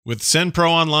With Send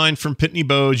Pro Online from Pitney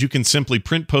Bowes, you can simply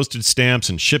print postage stamps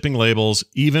and shipping labels,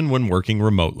 even when working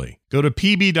remotely. Go to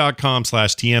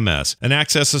pb.com/TMS and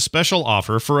access a special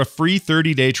offer for a free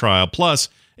 30-day trial plus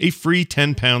a free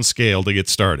 10-pound scale to get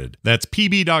started. That's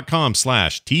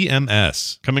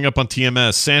pb.com/TMS. Coming up on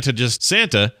TMS, Santa,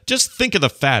 just think of the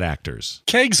fat actors.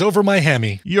 Kegs over my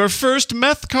hammy. Your first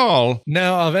meth call.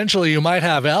 Now, eventually you might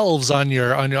have elves on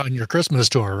your Christmas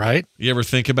tour, right? You ever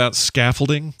think about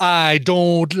scaffolding? I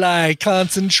don't like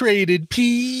concentrated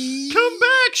pee. Come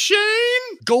back,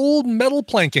 Shane. Gold medal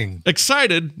planking.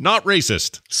 Excited, not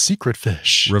racist. Secret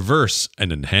fish. Reverse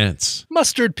and enhance.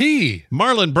 Mustard pea.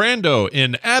 Marlon Brando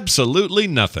in Absolutely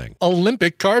Nothing.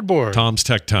 Olympic cardboard. Tom's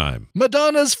Tech Time.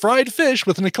 Madonna's Fried Fish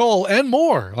with Nicole and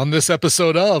more on this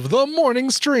episode of The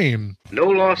Morning Stream. No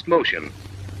lost motion,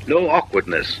 no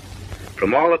awkwardness.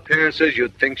 From all appearances,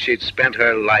 you'd think she'd spent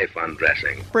her life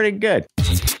undressing. Pretty good.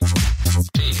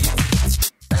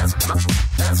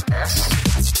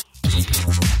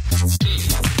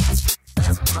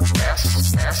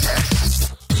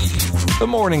 The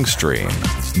Morning Stream.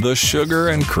 The sugar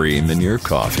and cream in your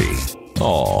coffee.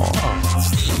 Aww.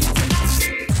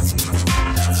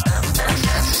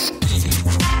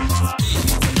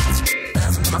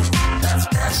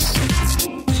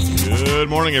 Good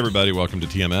morning, everybody. Welcome to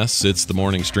TMS. It's the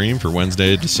morning stream for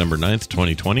Wednesday, December 9th,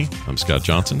 2020. I'm Scott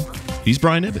Johnson. He's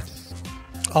Brian Ibbett.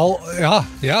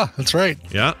 Yeah, that's right.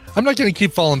 Yeah. I'm not going to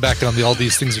keep falling back on all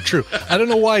these things are true. I don't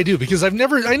know why I do, because I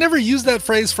never used that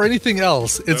phrase for anything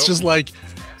else. It's just like,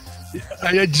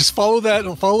 I just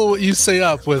follow what you say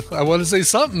up with. I want to say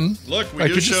something. Look, we I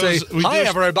do could shows. just say, hi,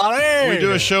 everybody. We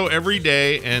do a show every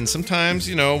day, and sometimes,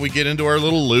 we get into our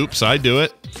little loops. I do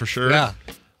it, for sure. Yeah.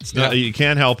 It's not, you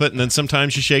can't help it, and then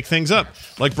sometimes you shake things up,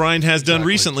 like Brian has done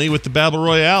recently with the Battle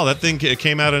Royale. That thing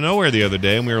came out of nowhere the other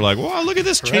day, and we were like, "Wow, look at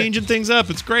this, changing things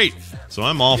up! It's great." So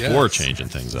I'm all for changing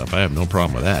things up. I have no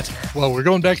problem with that. Well, we're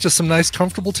going back to some nice,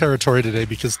 comfortable territory today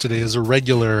because today is a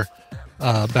regular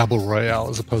Battle Royale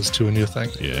as opposed to a new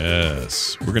thing.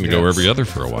 Yes, we're going to go every other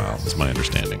for a while, is my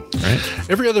understanding. Right?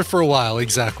 Every other for a while,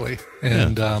 exactly.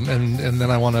 And and then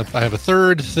I have a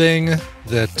third thing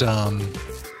that.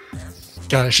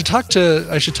 God, I should talk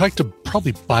to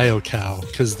probably BioCow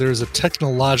because there's a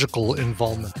technological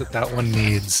involvement that one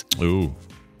needs. Ooh,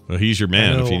 well, he's your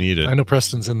man if you need it. I know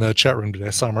Preston's in the chat room today. I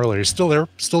saw him earlier. He's still there,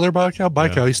 BioCow.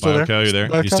 BioCow, you still there? BioCow, you there?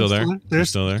 BioCow, You still there? You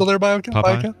still there,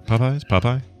 BioCow?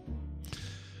 Popeye.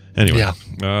 Anyway, yeah.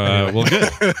 Well, good.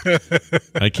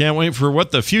 I can't wait for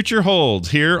what the future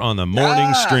holds here on the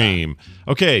morning stream.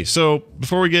 Okay, so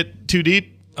before we get too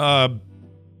deep, got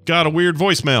a weird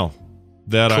voicemail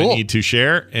that I need to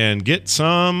share and get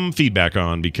some feedback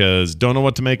on because don't know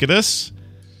what to make of this.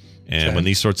 And when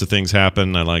these sorts of things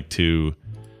happen, I like to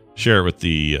share it with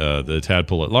the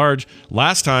tadpole at large.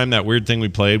 Last time that weird thing we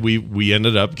played, we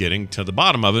ended up getting to the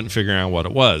bottom of it and figuring out what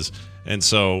it was,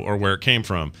 or where it came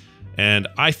from. And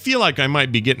I feel like I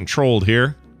might be getting trolled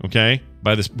here, okay,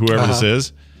 by this whoever this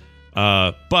is.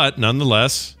 But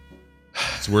nonetheless,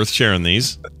 it's worth sharing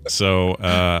these. So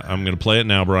I'm going to play it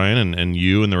now, Brian, and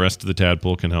you and the rest of the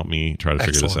tadpole can help me try to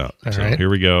figure this out. All so right. Here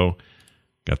we go.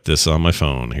 Got this on my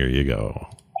phone. Here you go.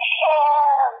 I'm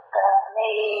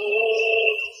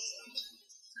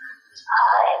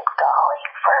going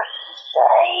for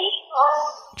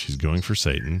Satan. She's going for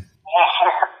Satan.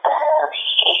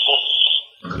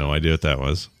 No idea what that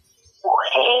was.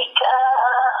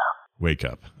 Wake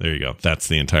up. There you go. That's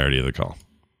the entirety of the call.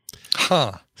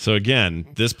 Huh. So again,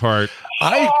 this part,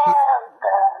 I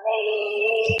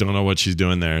don't know what she's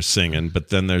doing there, singing, but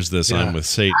then there's this I'm with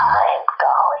Satan. I'm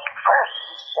going for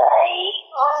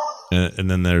Satan.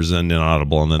 And then there's an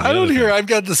inaudible. And then I don't hear I've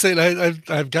got to say,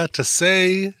 I've got to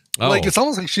say, like it's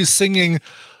almost like she's singing,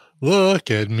 look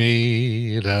at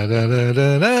me. Da, da, da,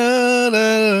 da, da,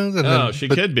 da, oh, she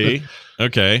could be.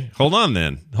 Okay, hold on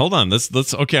then. Hold on.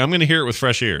 Let's. Okay, I'm going to hear it with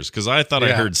fresh ears because I thought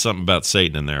I heard something about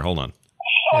Satan in there. Hold on.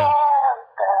 Yeah.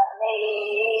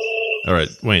 All right,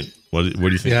 wait. What do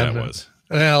you think that was?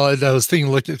 Well, I was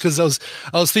thinking, because I was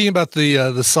thinking about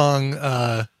the song.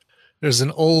 There's an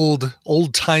old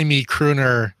timey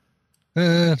crooner.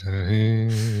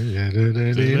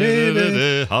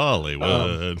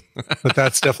 Hollywood. But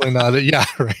that's definitely not it. Yeah,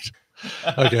 right.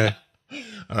 Okay.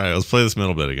 All right, let's play this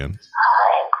middle bit again.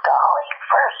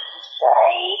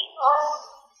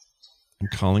 I'm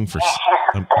calling for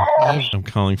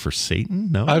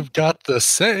Satan? No. I've got to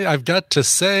say.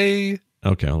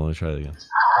 Okay, hold on, let's try it again.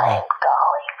 I'm going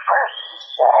for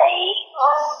Satan.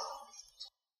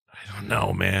 I don't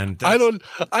know, man. I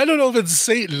don't know if it's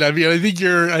Satan. I mean, I think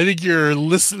you're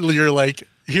listening. You're like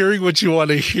hearing what you want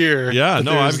to hear. Yeah,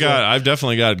 no, I've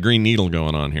definitely got Green Needle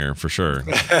going on here for sure.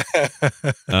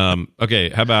 Okay,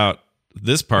 how about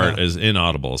this part is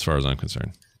inaudible as far as I'm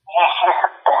concerned.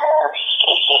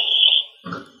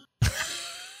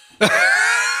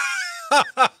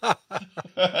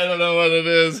 I don't know what it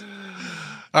is.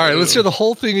 All right, let's hear the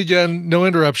whole thing again. No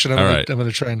interruption. I'm going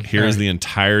to try and... Here's the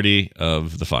entirety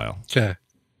of the file. Okay.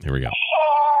 Here we go. I'm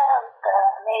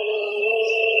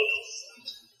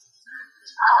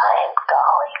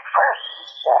calling for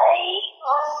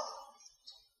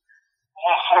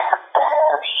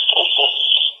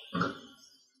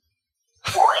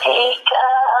wake up.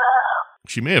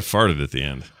 She may have farted at the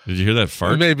end. Did you hear that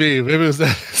fart? Maybe it was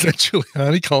that. Is that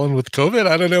Giuliani calling with COVID?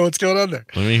 I don't know what's going on there.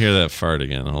 Let me hear that fart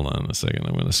again. Hold on a second.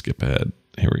 I'm going to skip ahead.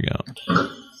 Here we go.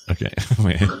 Okay.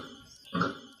 Wait.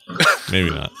 Maybe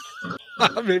not.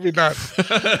 Maybe not.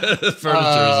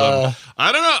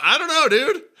 I don't know,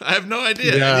 dude. I have no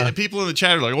idea. Yeah. People in the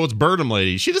chat are like, "Oh, it's Birdham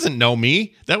Lady." She doesn't know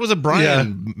me. That was a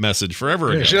Brian message forever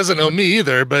ago. She doesn't know me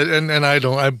either. But and I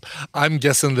don't. I'm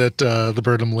guessing that the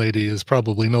Birdham Lady is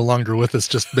probably no longer with us,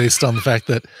 just based on the fact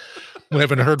that we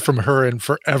haven't heard from her in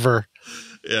forever.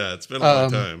 Yeah, it's been a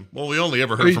long time. Well, we only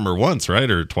ever heard from her once,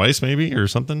 right, or twice, maybe, or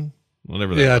something.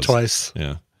 Whatever that was. Twice.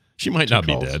 Yeah. She might not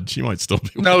be dead. She might still be.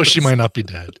 No, she might not be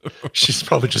dead. She's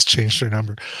probably just changed her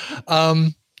number. A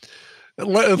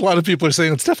lot of people are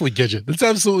saying it's definitely Gidget. It's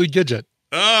absolutely Gidget.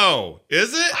 Oh,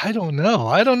 is it? I don't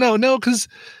know. No, because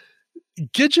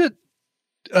Gidget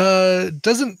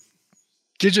doesn't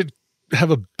Gidget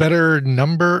have a better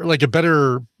number, like a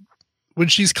better when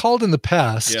she's called in the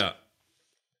past. Yeah.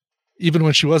 Even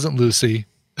when she wasn't Lucy.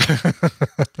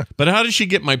 But how did she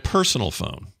get my personal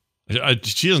phone?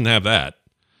 She doesn't have that.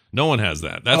 No one has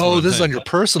that. That's this is on your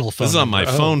personal phone. This is on my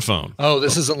phone. Oh,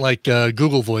 this isn't like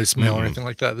Google voicemail or anything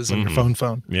like that. This is on your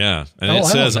phone. Yeah, and it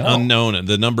says unknown.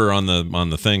 The number on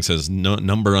the thing says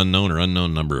number unknown or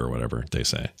unknown number or whatever they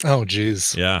say. Oh,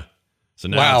 geez. Yeah. So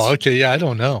now okay. Yeah, I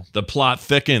don't know. The plot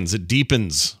thickens. It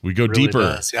deepens. We go deeper.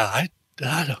 Does. Yeah, I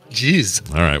don't.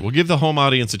 Jeez. All right, we'll give the home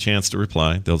audience a chance to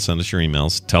reply. They'll send us your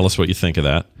emails. Tell us what you think of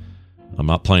that. I'm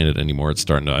not playing it anymore. It's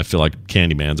starting to. I feel like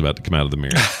Candyman's about to come out of the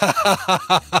mirror.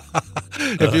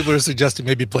 If people are suggesting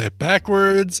maybe play it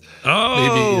backwards.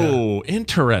 Oh, maybe,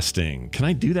 interesting. Can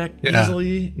I do that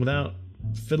easily without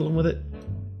fiddling with it?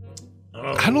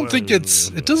 Oh, I don't think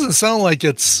it doesn't sound like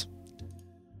it's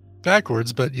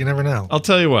backwards, but you never know. I'll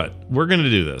tell you what. We're going to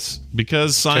do this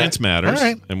because science matters,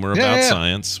 and we're about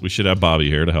science. We should have Bobby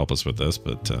here to help us with this,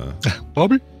 but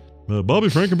Bobby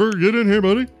Frankenberg, get in here,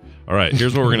 buddy. All right,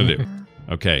 here's what we're going to do.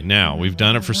 Okay, now we've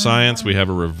done it for science. We have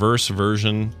a reverse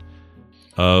version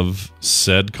of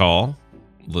said call.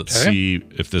 Let's see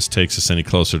if this takes us any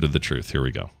closer to the truth. Here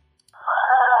we go.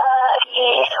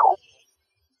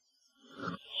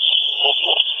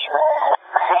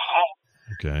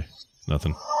 Okay,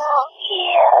 nothing.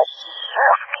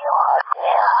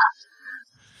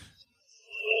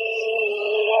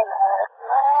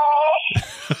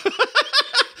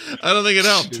 I don't think it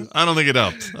helped.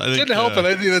 I think, didn't help, but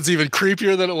I think that's even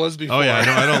creepier than it was before. Oh yeah,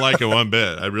 I don't like it one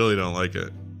bit. I really don't like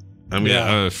it. I mean,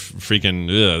 there's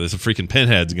a freaking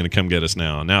Pinhead's going to come get us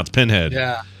now. Now it's Pinhead.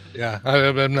 Yeah.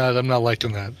 I'm not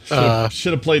liking that.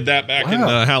 Should have played that back in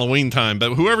Halloween time.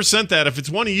 But whoever sent that, if it's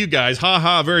one of you guys,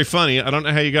 very funny. I don't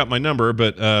know how you got my number,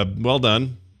 but well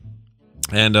done.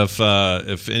 And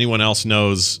if anyone else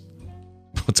knows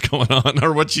what's going on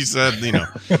or what she said,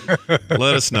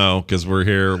 let us know, because we're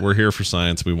here for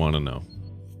science. We want to know.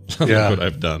 Look what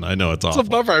I've done. I know it's awful. It's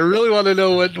a bummer. I really want to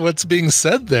know what's being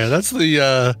said there. That's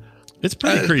the it's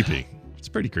pretty creepy. It's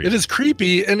pretty creepy. It is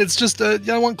creepy, and it's just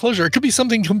I want closure. It could be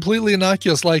something completely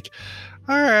innocuous, like,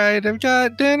 all right, I've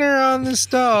got dinner on the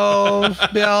stove,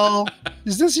 Bill.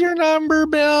 Is this your number,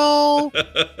 Bill?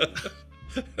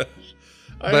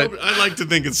 I'd like to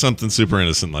think it's something super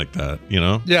innocent like that,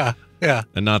 Yeah.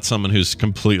 And not someone who's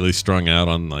completely strung out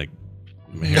on like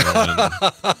heroin.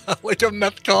 Like a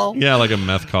meth call? Yeah, like a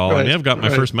meth call. Right. I may have got my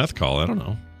first meth call. I don't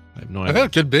know. I have no idea. I think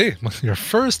it could be your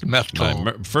first meth call.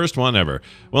 My first one ever.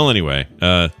 Well, anyway,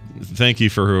 thank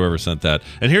you for whoever sent that.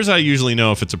 And here's how I usually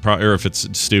know if it's or if it's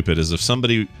stupid, is if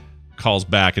somebody calls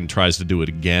back and tries to do it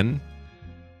again,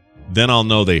 then I'll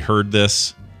know they heard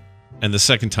this, and the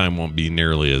second time won't be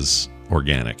nearly as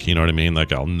organic. You know what I mean?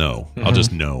 Like I'll know. Mm-hmm. I'll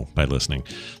just know by listening.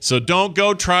 So don't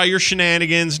go try your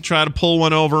shenanigans and try to pull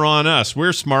one over on us.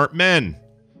 We're smart men.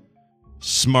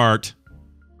 Smart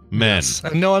men. Yes.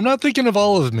 No, I'm not thinking of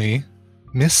All of Me.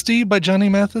 Misty by Johnny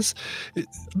Mathis.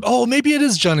 Maybe it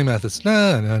is Johnny Mathis.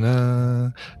 Na na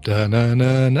na da na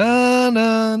na na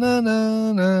na na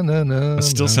na na na. It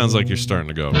still sounds like you're starting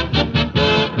to go.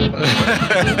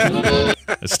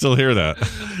 I still hear that.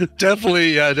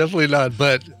 Definitely not.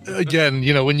 But again,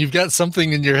 when you've got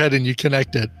something in your head and you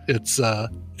connect it, it's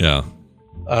Yeah.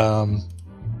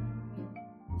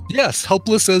 Yes,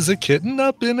 helpless as a kitten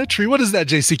up in a tree. What is that,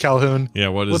 JC Calhoun? Yeah,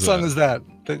 what song is that?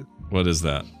 What is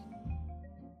that?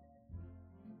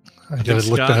 I gotta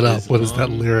look that up. What is that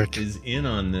lyric? Is in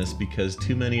on this because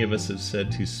too many of us have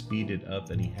said to speed it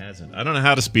up and he hasn't. I don't know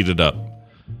how to speed it up.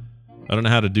 I don't know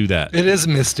how to do that. It is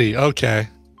Misty. Okay.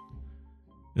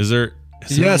 Is there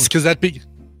yes, because that'd be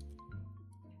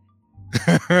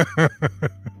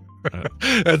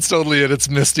that's totally it. It's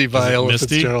Misty by Ella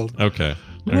Fitzgerald. Okay.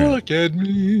 Look at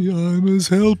me, I'm as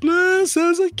helpless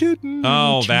as a kitten.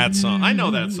 Oh, that song. I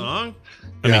know that song.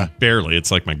 I mean, barely. It's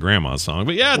like my grandma's song.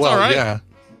 But yeah, it's all right. Yeah.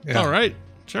 It's all right.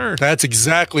 Sure. That's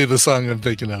exactly the song I'm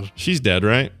thinking of. She's dead,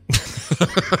 right?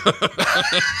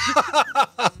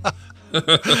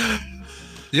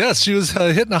 Yes, she was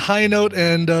hitting a high note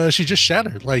and she just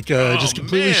shattered. Just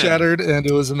completely shattered, and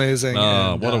it was amazing.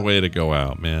 Oh, what a way to go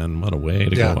out, man. What a way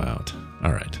to go out.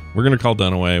 All right. We're going to call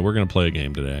Dunaway. We're going to play a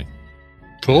game today.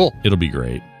 Cool. It'll be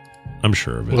great. I'm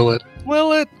sure of it.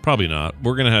 Will it? Probably not.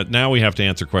 We're going to have, now we have to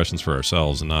answer questions for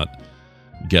ourselves and not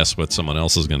guess what someone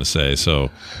else is going to say. So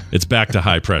it's back to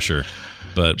high pressure,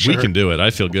 but we can do it.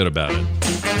 I feel good about it.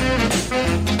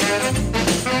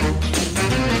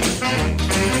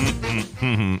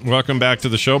 Welcome back to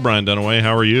the show, Brian Dunaway.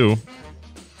 How are you?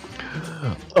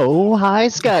 Oh, hi,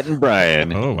 Scott and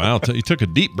Brian. Oh, wow. You took a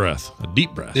deep breath.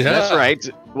 Yeah. That's right.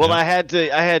 Well, I had to,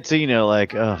 it's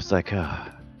like,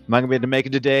 am I going to be able to make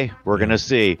it today? We're going to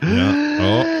see.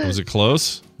 Yeah. Oh, was it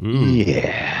close? Ooh.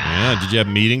 Yeah. Did you have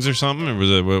meetings or something? Or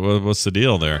was it, what's the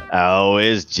deal there? Oh,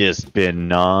 it's just been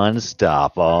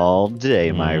nonstop all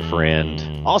day, my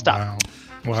friend. I'll stop.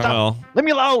 Wow. Stop. Well, leave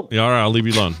me alone. Yeah, all right, I'll leave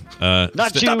you alone.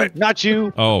 Not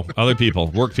you. Oh, other people,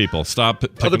 work people. Stop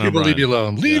picking Other people on Brian. leave you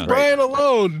alone. Leave Brian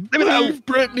alone. Leave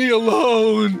Brittany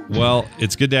alone. Well,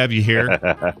 it's good to have you here.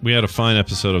 We had a fine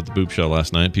episode of the Boop Show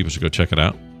last night. People should go check it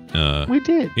out. We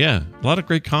did. Yeah, a lot of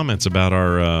great comments about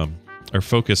our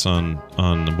focus on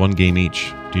one game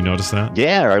each. Do you notice that?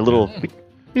 Yeah, our little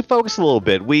we focused a little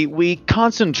bit. We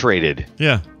concentrated.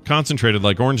 Yeah, concentrated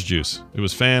like orange juice. It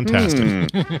was fantastic.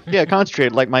 Yeah,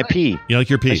 concentrated like my pee. You like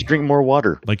your pee? I should drink more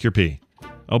water. Like your pee.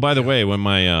 Oh, by the way, when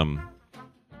my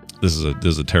this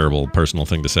is a terrible personal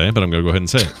thing to say, but I'm going to go ahead and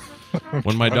say it.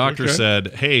 When my doctor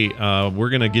said, "Hey, we're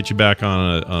going to get you back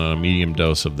on a medium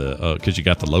dose of the because you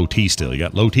got the low T still. You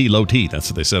got low T. That's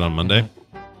what they said on Monday."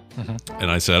 And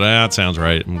I said, that sounds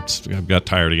right. I got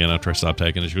tired again after I stopped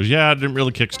taking it. She goes, yeah, I didn't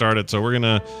really kickstart it, so we're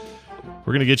gonna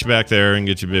get you back there and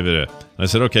get you blah. I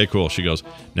said, okay, cool. She goes,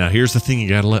 now here's the thing you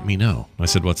got to let me know. I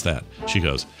said, what's that? She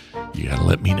goes, you got to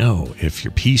let me know if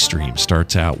your pee stream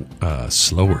starts out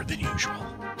slower than usual.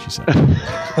 She said.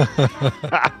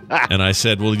 And I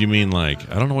said, well, you mean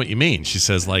like, I don't know what you mean. She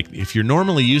says, like, if you're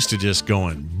normally used to just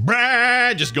going,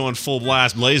 just going full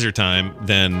blast laser time,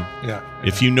 then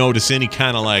if you notice any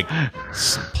kind of like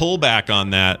pullback on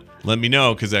that, let me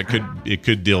know, because it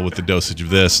could deal with the dosage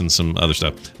of this and some other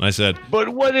stuff. And I said, but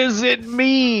what does it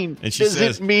mean? And she does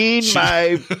says, it mean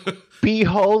my pee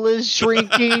hole is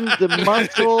shrinking? The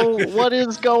muscle? What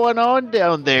is going on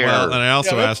down there? Well, and I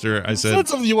also asked her, I said, that's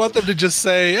something you want them to just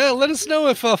say, let us know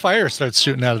if fire starts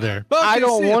shooting out of there. But I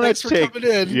don't want to take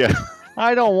it. Yeah,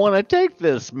 I don't want to take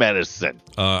this medicine.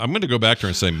 I'm going to go back to her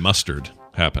and say mustard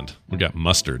happened. We got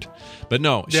mustard. But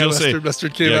no, she'll say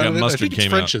mustard came out of it. Mustard I think it's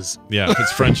French's. out. Yeah,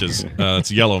 it's French's.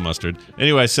 It's yellow mustard.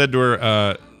 Anyway, I said to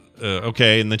her,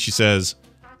 okay, and then she says,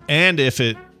 and if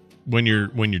it when you're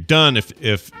done,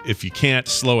 if you can't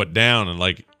slow it down, and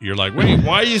like you're like, wait,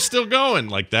 why are you still going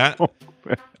like that?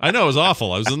 I know, it was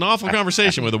awful. It was an awful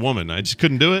conversation with a woman. I just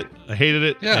couldn't do it. I hated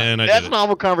it. Yeah, and that's an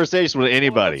awful conversation with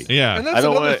anybody. Yeah, and that's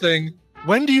another thing.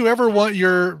 When do you ever want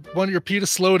your pee to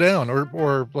slow down,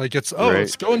 or like it's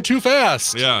going too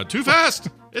fast? Yeah, too fast.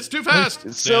 It's too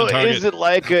fast. So is it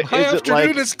like a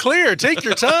afternoon is clear? Take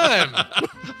your time.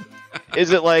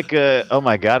 Is it like oh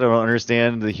my god, I don't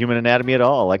understand the human anatomy at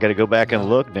all. I got to go back and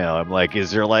look now. I'm like,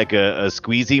 is there like a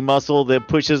squeezy muscle that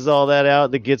pushes all that out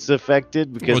that gets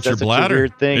affected? Because it's that's your bladder. A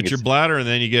weird thing. It's your bladder, and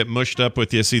then you get mushed up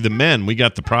with you. See, the men, we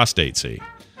got the prostate. See.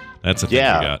 That's the thing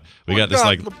we got. We got this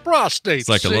like the prostate. It's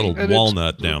like a little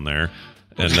walnut down there,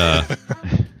 and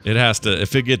it has to.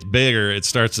 If it gets bigger, it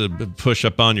starts to push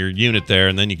up on your unit there,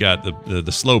 and then you got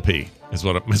the slow pee. Is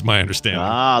my understanding.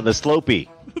 Ah, the slopey.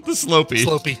 The slopey.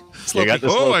 Slopey.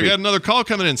 I got another call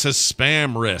coming in. It says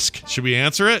spam risk. Should we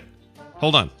answer it?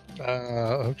 Hold on.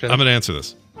 Okay. I'm going to answer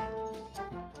this.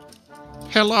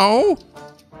 Hello.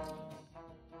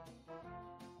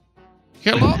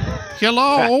 Hello?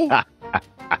 Hello?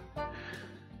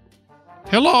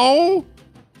 Hello?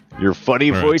 Your funny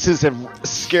voices have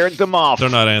scared them off. They're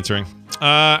not answering.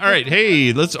 All right.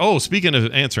 Hey, speaking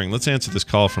of answering, let's answer this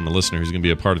call from a listener who's going to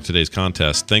be a part of today's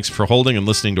contest. Thanks for holding and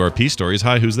listening to our Pee Stories.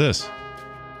 Hi, who's this?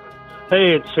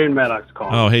 Hey, it's Shane Maddox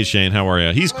calling. Oh, hey, Shane. How are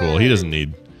you? He's cool. He doesn't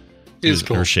need... He's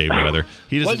cool. Or Shane, rather.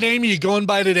 He doesn't... What name are you going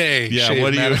by today? Yeah, Shane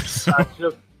what do Maddox?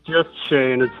 you... Just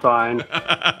Shane. It's fine.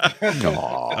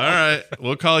 All right.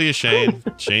 We'll call you Shane.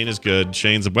 Shane is good.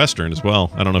 Shane's a Western as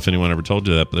well. I don't know if anyone ever told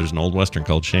you that, but there's an old Western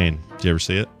called Shane. Did you ever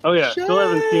see it? Oh, yeah. Still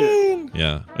haven't seen it.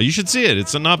 Yeah. You should see it.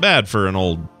 It's not bad for an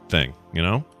old thing, you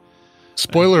know?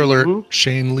 Spoiler alert,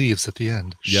 Shane leaves at the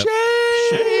end. Yep.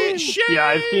 Shane! Yeah,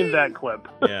 I've seen that clip.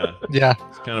 Yeah. Yeah.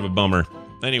 It's kind of a bummer.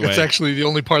 Anyway. It's actually the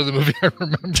only part of the movie I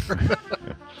remember.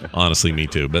 Honestly, me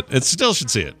too, but it still should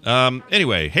see it.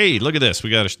 Anyway, hey, look at this. We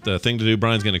got a thing to do.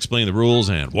 Brian's going to explain the rules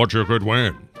and what you could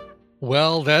win.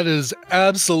 Well, that is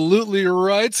absolutely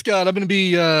right, Scott. I'm going to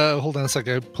be, hold on a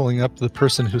second, I'm pulling up the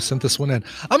person who sent this one in.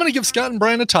 I'm going to give Scott and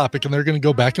Brian a topic, and they're going to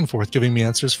go back and forth giving me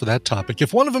answers for that topic.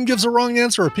 If one of them gives a wrong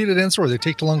answer, a repeated answer, or they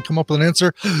take too long to come up with an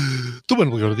answer, the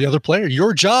win will go to the other player.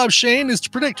 Your job, Shane, is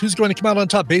to predict who's going to come out on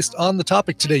top based on the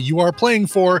topic today. You are playing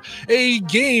for a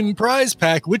game prize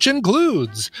pack, which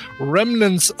includes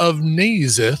Remnants of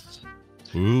Nazith,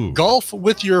 Golf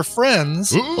with Your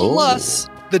Friends, plus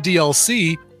the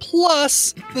DLC,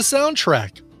 plus the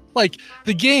soundtrack. Like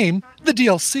the game, the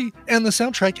DLC, and the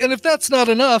soundtrack. And if that's not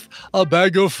enough, a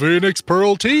bag of Phoenix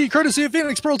Pearl Tea, courtesy of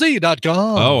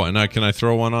PhoenixPearlTea.com. Oh, and can I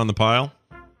throw one on the pile?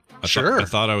 Sure. I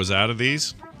thought I was out of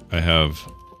these. I have,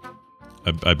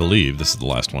 I believe this is the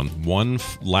last one. One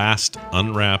last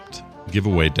unwrapped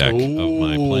giveaway deck of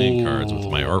my playing cards with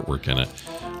my artwork in it.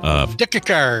 Deck of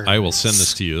cards. I will send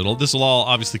this to you. This will all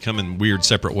obviously come in weird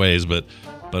separate ways, but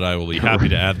I will be happy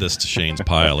to add this to Shane's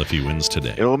pile if he wins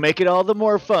today. It will make it all the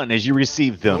more fun as you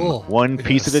receive them, one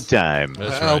piece at a time.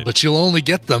 Well, but you'll only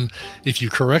get them if you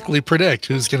correctly predict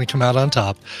who's going to come out on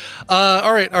top.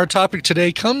 All right, our topic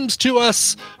today comes to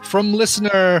us from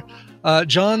listener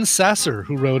John Sasser,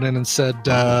 who wrote in and said,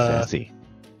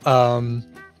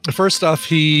 first off,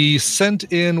 he sent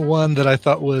in one that I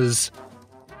thought was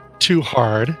too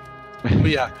hard. But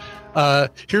yeah,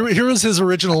 here was his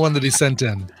original one that he sent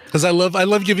in. Because I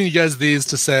love giving you guys these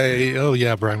to say, oh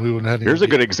yeah, Brian, we wouldn't have. Here's a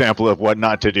good example of what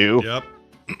not to do. Yep.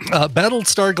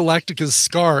 Battlestar Galactica's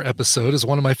Scar episode is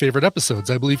one of my favorite episodes.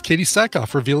 I believe Katie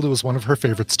Sackhoff revealed it was one of her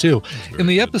favorites too. In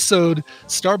the episode,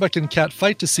 Starbuck and Kat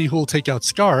fight to see who will take out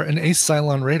Scar, an ace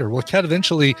Cylon Raider. Well, Kat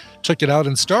eventually took it out,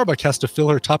 and Starbuck has to fill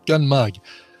her Top Gun mug.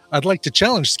 I'd like to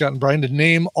challenge Scott and Brian to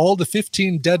name all the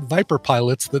 15 dead Viper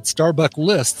pilots that Starbuck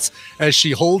lists as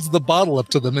she holds the bottle up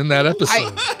to them in that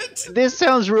episode. This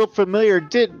sounds real familiar.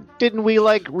 Didn't we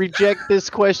reject this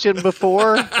question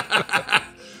before?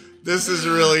 This is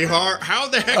really hard. How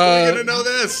the heck are we going to know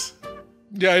this?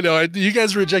 Yeah, I know. You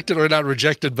guys rejected or not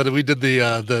rejected, but we did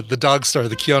the Dog Star,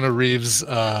 the Keanu Reeves.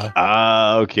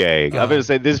 Okay. I'm going to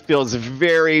say this feels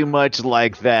very much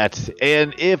like that.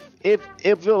 And if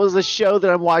it was a show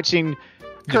that I'm watching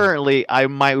currently, I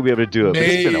might be able to do it. But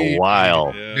it's been a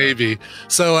while. Maybe.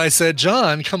 So I said,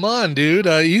 John, come on, dude,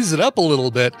 ease it up a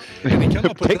little bit. And he came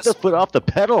up with Take the foot off the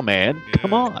pedal, man. Yeah.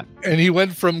 Come on. And he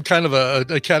went from kind of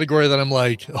a category that I'm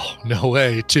like, oh, no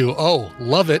way, to, oh,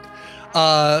 love it.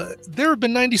 There have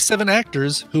been 97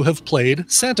 actors who have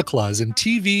played Santa Claus in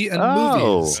TV and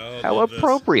movies. How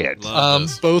appropriate.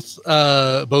 Both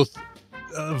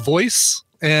voice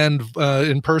and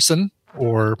in person,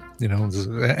 or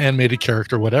animated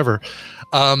character, whatever.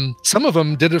 Some of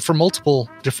them did it for multiple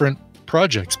different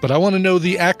projects, but I want to know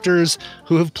the actors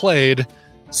who have played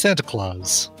Santa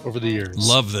Claus over the years.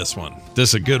 Love this one. This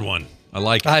is a good one. I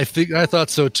like it. I thought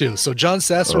so too. So John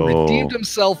Sasser redeemed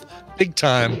himself big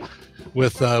time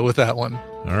with that one.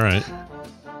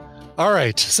 All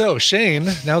right. So Shane,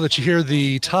 now that you hear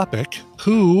the topic,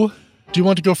 who do you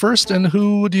want to go first, and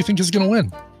who do you think is going to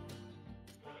win?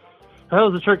 That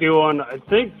was a tricky one. I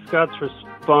think Scott's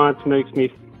response makes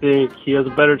me think he has a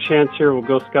better chance here. We'll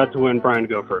go Scott to win, Brian to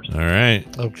go first. All right.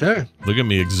 Okay. Look at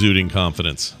me exuding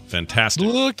confidence. Fantastic.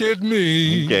 Look at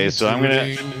me. Okay, so I'm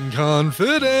going to...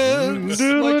 confidence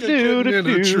like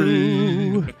a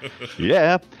tree.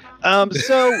 Yeah.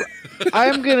 So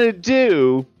I'm going to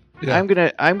do... Yeah. I'm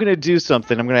gonna do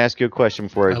something. I'm gonna ask you a question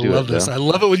before I do it. I love this. I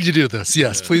love it when you do this.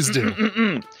 Yes, please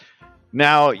do.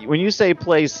 Now, when you say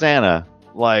play Santa,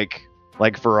 like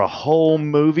for a whole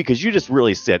movie, because you just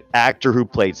really said actor who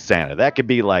played Santa. That could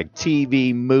be like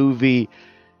TV, movie.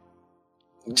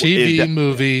 TV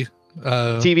movie.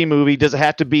 TV movie. Does it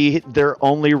have to be their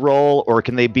only role, or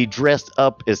can they be dressed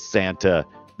up as Santa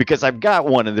because I've got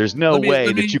one, and there's no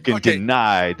way that you can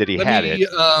deny that he had it.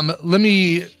 Let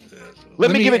me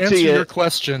give it answer to you. your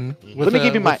question. Let me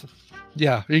give you my.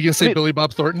 Yeah, are you gonna say Billy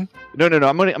Bob Thornton? No.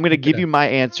 I'm gonna give you my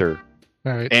answer.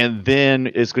 All right. And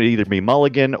then it's going to either be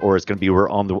Mulligan or it's going to be we're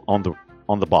on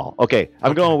the ball. Okay,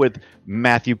 I'm going with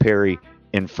Matthew Perry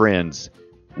in Friends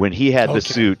when he had the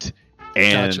suit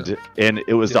and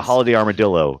it was the Holiday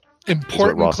Armadillo.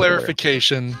 Important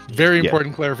clarification. Very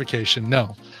important clarification.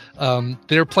 No.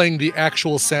 They're playing the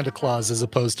actual Santa Claus as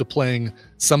opposed to playing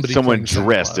someone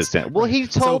dressed as Santa. Well, he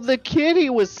told the kid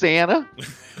he was Santa.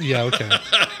 Yeah, okay.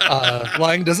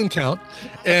 Lying doesn't count.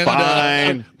 And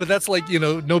fine. But that's like,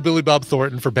 no Billy Bob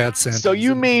Thornton for bad Santa. So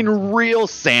you mean real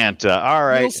Santa. All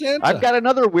right. Real Santa. I've got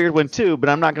another weird one too, but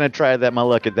I'm not going to try my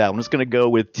luck at that one. I'm just going to go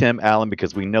with Tim Allen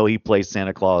because we know he plays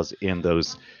Santa Claus in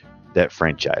that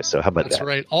franchise. So how about that? That's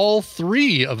right. All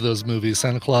three of those movies,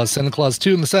 Santa Claus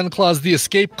 2, and the Santa Claus The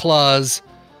Escape Clause,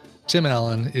 Tim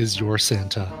Allen is your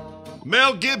Santa.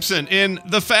 Mel Gibson in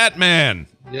The Fat Man.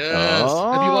 Yes.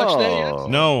 Oh. Have you watched that yet?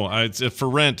 No, it's for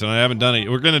rent, and I haven't done it.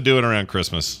 We're going to do it around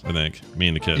Christmas, I think, me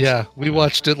and the kids. Yeah, we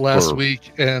watched it last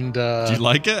week, and do you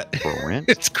like it? For rent?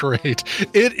 It's great.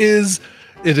 It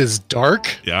is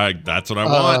dark. Yeah, that's what I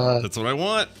want. That's what I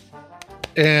want.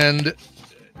 And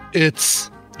it's...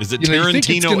 Is it Tarantino-esque? You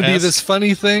think it's going to be this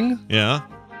funny thing? Yeah.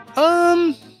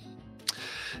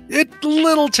 It's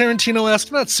little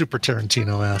Tarantino-esque, not super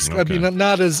Tarantino-esque. Okay. I mean,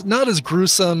 not as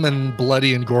gruesome and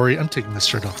bloody and gory. I'm taking this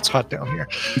shirt off. It's hot down here.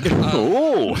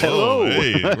 Oh, hello.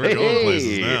 Hey, we're going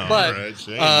places now. But right,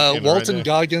 Shane, Walton right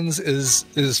Goggins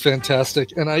is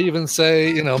fantastic, and I even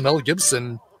say, Mel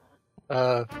Gibson.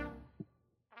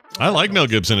 I like Mel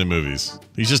Gibson in movies.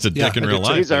 He's just a dick in real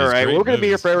life. He's all right. We're going to be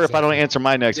here forever if I don't answer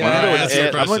my next one.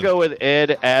 I'm going to go with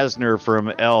Ed Asner from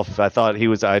Elf. I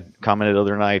commented the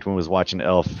other night when I was watching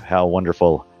Elf how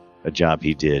wonderful a job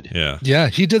he did. Yeah,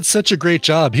 he did such a great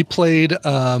job. He played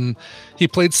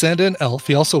Santa in Elf.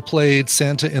 He also played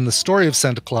Santa in The Story of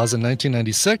Santa Claus in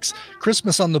 1996,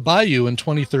 Christmas on the Bayou in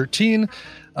 2013,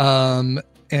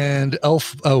 and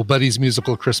Elf, Buddy's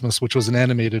Musical Christmas, which was an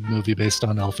animated movie based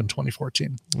on Elf in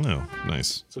 2014. Oh,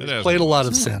 nice. So he played a lot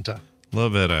of Santa.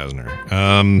 Love Ed Asner.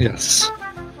 Yes.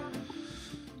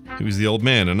 He was the old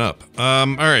man and Up.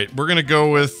 All right, we're going to go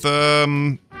with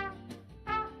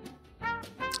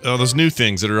those new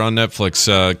things that are on Netflix,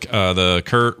 the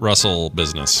Kurt Russell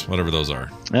business, whatever those are.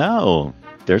 Oh,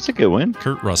 there's a good one.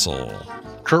 Kurt Russell.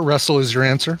 Kurt Russell is your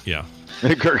answer? Yeah.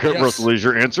 Kurt Russell is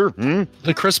your answer?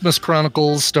 The Christmas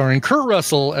Chronicles starring Kurt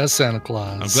Russell as Santa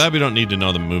Claus. I'm glad we don't need to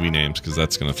know the movie names because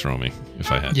that's going to throw me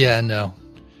if I had. Yeah, no.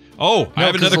 Oh, I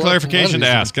have another clarification to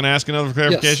ask. Can I ask another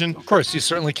clarification? Yes, of course, you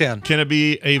certainly can. Can it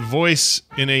be a voice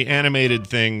in a animated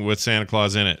thing with Santa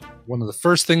Claus in it? One of the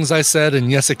first things I said,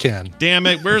 and yes, it can. Damn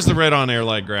it! Where's the red on air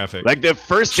light graphic? Like the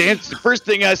first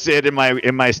thing I said in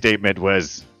my statement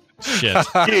was, "Shit,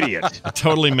 idiot!" I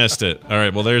totally missed it. All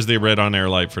right, well, there's the red on air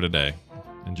light for today.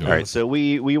 Enjoy. All right, so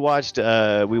we watched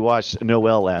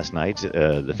Noel last night.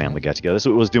 The family got together. So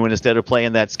what it was doing instead of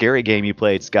playing that scary game you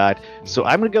played, Scott. So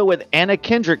I'm going to go with Anna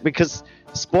Kendrick because,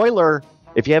 spoiler,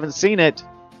 if you haven't seen it,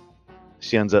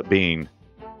 she ends up being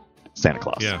Santa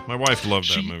Claus. Yeah, my wife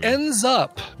loved that movie. She ends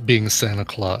up being Santa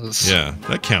Claus. Yeah,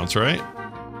 that counts, right?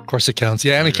 Of course it counts.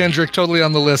 Yeah, Anna Kendrick totally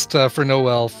on the list for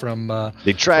Noel from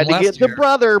they tried to get the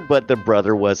brother, but the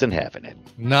brother wasn't having it.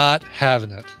 Not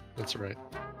having it. That's right.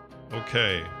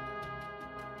 Okay.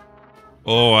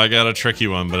 Oh, I got a tricky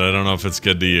one, but I don't know if it's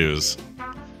good to use.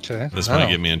 Okay. This might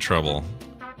get me in trouble.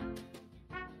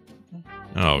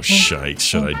 Oh, shite.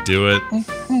 Should I do it?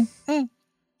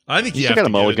 I think you got a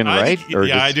mulligan, right?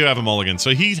 I do have a mulligan.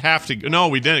 So he'd have to. No,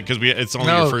 we didn't because it's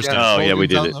only your first answer. Oh, yeah, we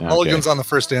did it. Mulligan's on the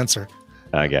first answer.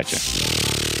 I gotcha.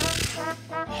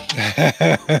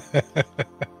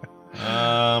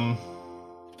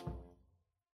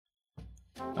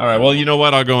 All right. Well, you know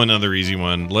what? I'll go another easy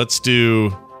one. Let's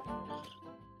do.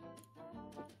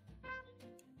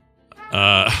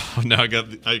 Now I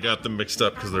got them mixed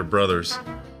up because they're brothers.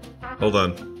 Hold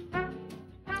on.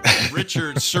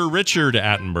 Sir Richard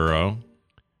Attenborough.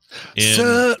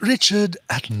 Sir Richard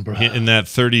Attenborough. In that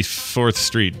 34th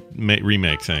Street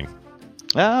remake thing.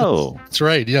 Oh. That's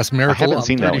right. Yes, Miracle on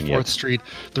 34th Street.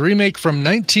 The remake from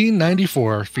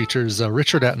 1994 features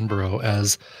Richard Attenborough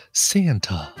as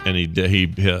Santa. And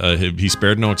he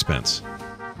spared no expense.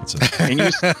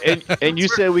 And you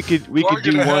said we could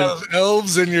do one. Have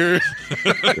elves in your.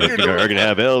 You're gonna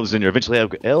have elves in your. Eventually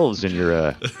have elves in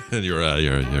your. your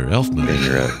elf movie. In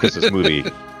your Christmas movie,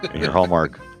 in your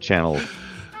Hallmark Channel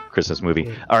Christmas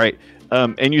movie. All right.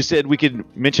 And you said we could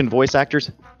mention voice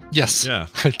actors. Yes. Yeah.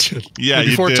 I did. Yeah,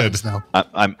 maybe you 4 did. times now.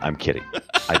 I'm kidding.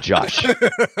 Josh.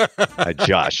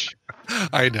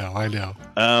 I know.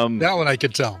 That one I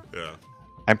could tell. Yeah.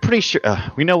 I'm pretty sure.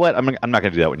 You know what? I'm not going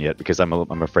to do that one yet because I'm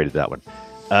afraid of that one.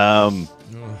 I'm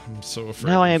so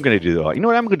afraid. No, I am going to do that one. You know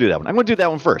what? I'm going to do that one. I'm going to do that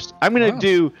one first. I'm going to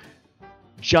do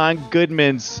John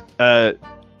Goodman's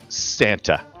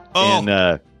Santa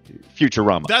in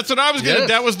Futurama. That's what I was going to.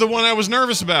 That was the one I was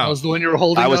nervous about. That was the one you were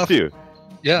holding. I was too.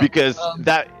 Yeah. Because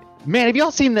man, have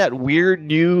y'all seen that weird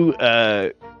new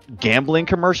gambling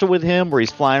commercial with him where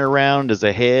he's flying around as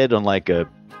a head on like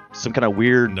some kind of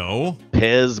weird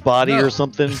Pez body or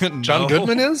something? John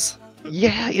Goodman is?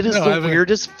 Yeah, it is the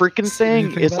weirdest freaking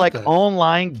thing. It's like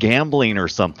online gambling or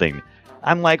something.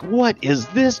 I'm like, what is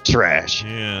this trash?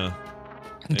 Yeah.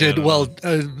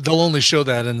 They'll only show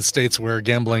that in states where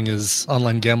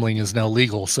online gambling is now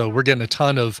legal. So we're getting a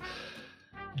ton of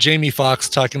Jamie Foxx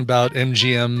talking about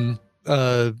MGM,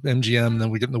 then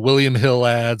we're getting the William Hill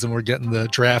ads, and we're getting the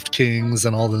DraftKings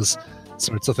and all those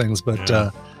sorts of things.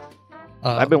 But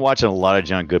I've been watching a lot of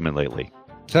John Goodman lately.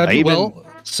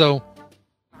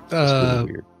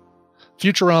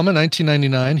 Futurama,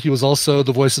 1999. He was also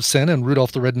the voice of Santa in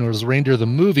Rudolph the Red-Nosed Reindeer, the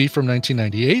movie from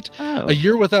 1998. A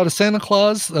Year Without a Santa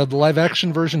Claus, the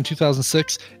live-action version,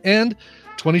 2006. And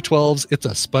 2012's It's a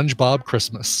SpongeBob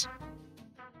Christmas.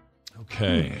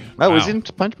 Okay. Was in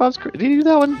SpongeBob's? Did he do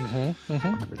that one?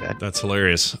 Mm-hmm. That's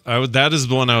hilarious. That is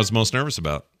the one I was most nervous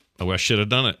about. I should have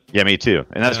done it. Yeah, me too.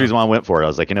 And that's the reason why I went for it. I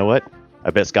was like, you know what? I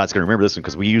bet Scott's going to remember this one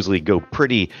because we usually go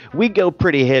pretty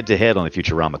head to head on the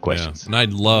Futurama questions. Yeah. And I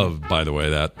love, by the way,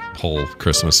 that whole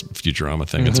Christmas Futurama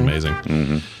thing. It's amazing.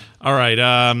 Mm-hmm. All right.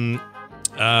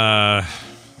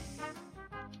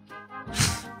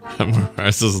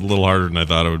 This is a little harder than I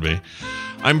thought it would be.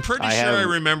 I'm pretty sure I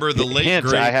remember the late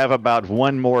great... I have about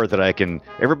one more that I can...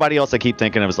 Everybody else I keep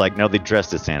thinking of is like, no, they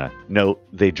dressed as Santa. No,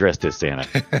 they dressed as Santa.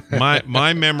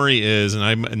 my memory is,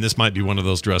 and this might be one of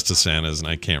those dressed as Santas, and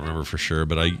I can't remember for sure,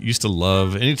 but I used to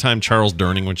love... Anytime Charles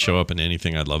Durning would show up in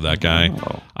anything, I'd love that guy.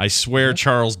 I swear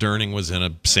Charles Durning was in a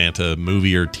Santa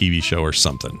movie or TV show or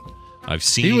something. I've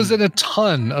seen... He was in a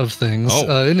ton of things.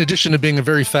 In addition to being a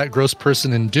very fat, gross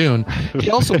person in Dune, he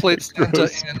also played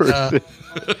Santa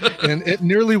in It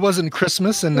Nearly Wasn't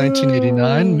Christmas in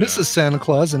 1989, Mrs. Santa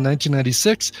Claus in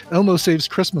 1996, Elmo Saves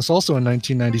Christmas also in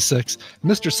 1996,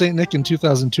 Mr. St. Nick in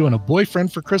 2002, and A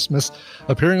Boyfriend for Christmas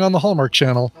appearing on the Hallmark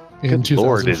Channel in 2004.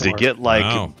 Lord, does he get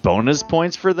bonus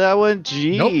points for that one?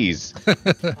 Jeez.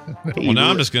 Nope. Well, now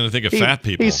I'm just going to think of fat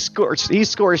people. He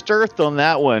scorched earth on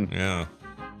that one. Yeah.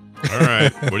 All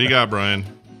right. What do you got, Brian?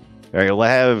 All right,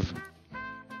 well,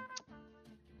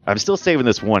 I'm still saving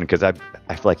this one because I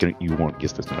feel like you won't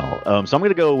guess this at all. So I'm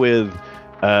gonna go with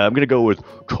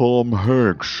Tom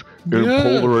Hanks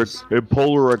in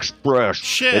Polar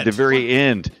Express at the very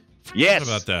end. Yes,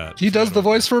 about that. He does the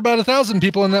voice for about 1,000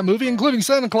 people in that movie, including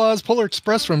Santa Claus, Polar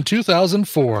Express from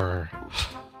 2004.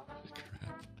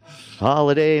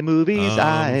 Holiday movies,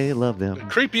 I love them.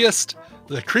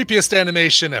 The creepiest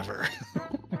animation ever.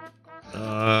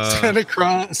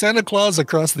 Santa Claus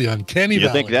Across the Uncanny Valley.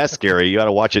 You think that's scary? You got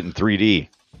to watch it in 3D.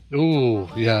 Ooh,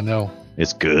 yeah, no.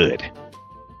 It's good.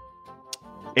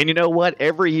 And you know what?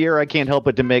 Every year I can't help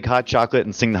but to make hot chocolate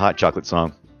and sing the hot chocolate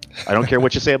song. I don't care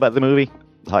what you say about the movie.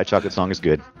 The hot chocolate song is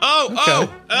good.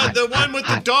 The one with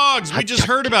the dogs. We just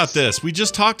heard about this. We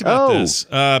just talked about this.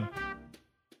 I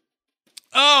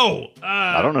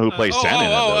don't know who plays Santa in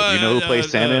that, though. Do you know who plays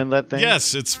Santa in that thing?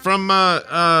 Yes, it's from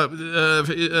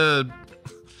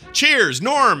Cheers.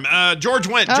 Norm. George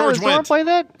Wendt. George Wendt. Norm play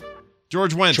that?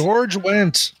 George Wendt. George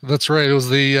Wendt. That's right. It was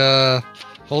the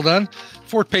hold on.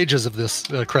 4 pages of this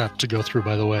crap to go through,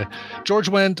 by the way. George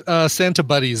Wendt, Santa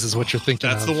Buddies is what you're thinking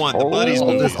That's of. the one. The Buddies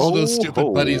movies. All those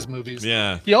stupid Buddies movies.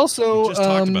 Yeah. He also, just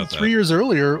talked about 3 years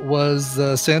earlier, was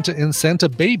Santa in Santa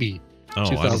Baby.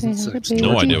 2006.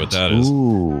 No idea what that is.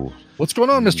 Ooh. What's going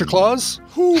on, Mr. Claus?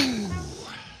 All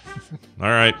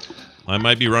right. I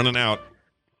might be running out.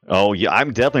 Oh, yeah,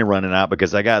 I'm definitely running out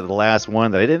because I got the last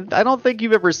one that I don't think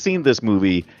you've ever seen this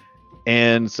movie.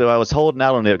 And so I was holding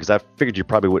out on it because I figured you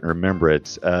probably wouldn't remember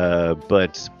it.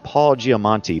 But Paul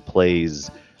Giamatti plays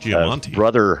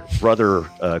brother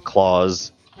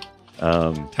Claus.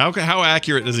 How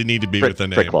accurate does he need to be with the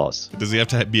name? Fred Claus. Does he have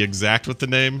to be exact with the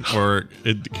name, or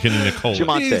can Nicole?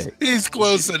 Giamatti. He's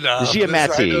close enough.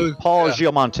 Giamatti. Paul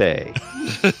Giamatti.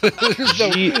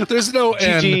 There's no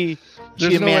N.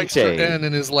 There's no extra Giamatti. N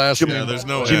in his last name. Yeah, there's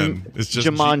no N. It's just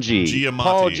Jumanji.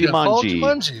 Paul Giamatti. Paul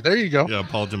Jumanji. There you go. Yeah,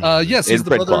 Paul Jumanji. Yes, he's In the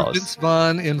Fred brother of Claus. Vince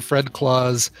Vaughn in Fred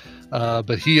Claus.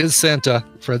 But he is Santa.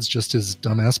 Fred's just his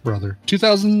dumbass brother.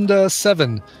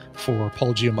 2007 for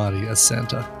Paul Giamatti as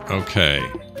Santa. Okay.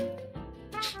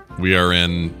 We are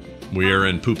in We are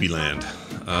in Poopy Land.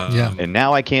 Yeah. And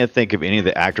now I can't think of any of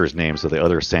the actors' names of the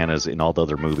other Santas in all the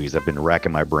other movies. I've been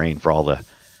racking my brain for all the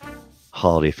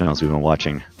holiday films we've been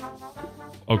watching.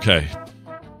 Okay.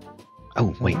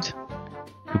 Oh, wait.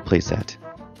 Who plays that?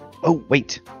 Oh,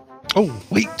 wait. Oh,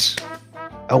 wait.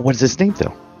 Oh, what is his name,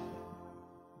 though?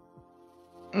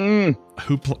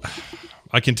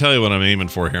 I can tell you what I'm aiming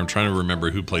for here. I'm trying to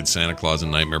remember who played Santa Claus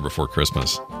in Nightmare Before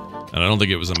Christmas. And I don't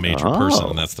think it was a major person,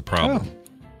 and that's the problem.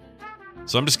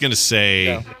 So I'm just going to say...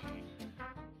 Yeah.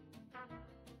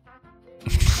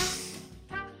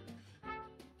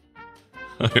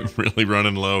 I'm really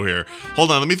running low here.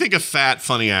 Hold on, let me think of fat,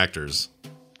 funny actors.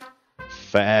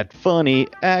 Fat, funny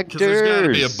actors. Because there's got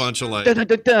to be a bunch of like... Dun, dun,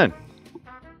 dun, dun.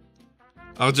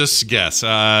 I'll just guess.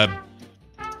 I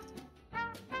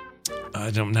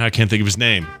can't think of his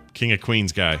name. King of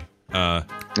Queens guy.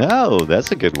 Oh,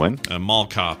 that's a good one. Mall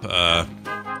cop.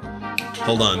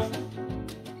 Hold on.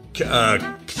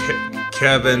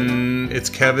 Kevin. It's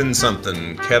Kevin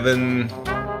something. Kevin.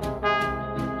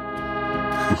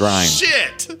 Grimes.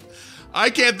 Shit! I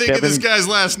can't think of this guy's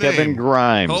last name. Kevin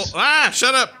Grimes.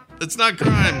 Shut up. It's not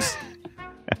Grimes.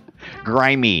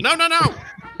 Grimy. No.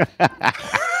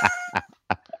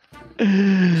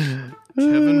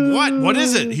 Kevin, what? What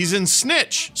is it? He's in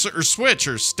Snitch or Switch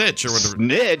or Stitch or whatever.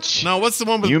 Snitch? No, what's the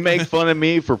one with... You make fun of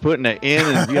me for putting an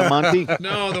N in Diamante?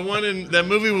 No, the one in that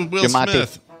movie with Will Diamante.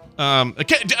 Smith.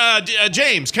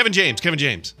 James. Kevin James.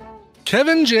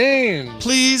 Kevin James.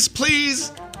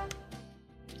 Please.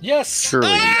 Yes. Surely.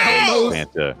 Elmo's,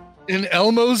 Santa. in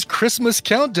Elmo's Christmas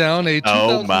Countdown, a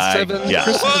 2007 God.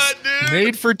 Christmas What, dude?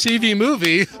 made-for-TV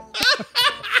movie.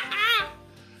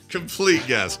 Complete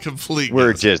guess.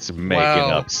 We're guess. just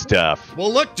making up stuff.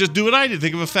 Well, look, just do what I did.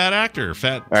 Think of a fat actor. All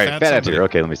right, fat actor. somebody.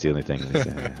 Okay, let me see. Fat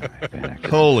actor.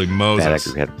 Holy Moses. Fat actor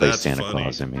who had to play That's Santa funny.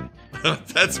 Claus. I mean,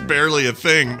 That's barely a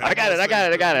thing. I got it.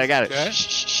 Okay.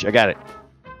 Shh, I got it.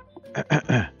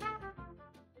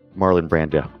 Marlon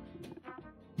Brando.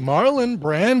 Marlon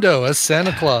Brando as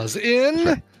Santa Claus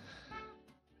in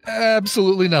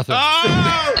absolutely nothing.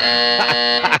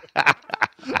 Oh!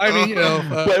 I mean,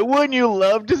 But wouldn't you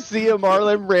love to see a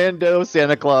Marlon Brando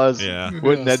Santa Claus? Yeah.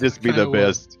 Wouldn't that just be the Kinda would.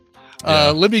 best?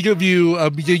 let me give you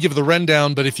give the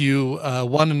rundown, but if you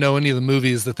want to know any of the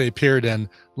movies that they appeared in,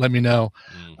 let me know.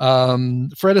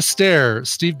 Fred Astaire,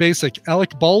 Steve Basic,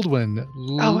 Alec Baldwin,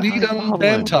 Leadham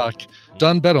Bantock,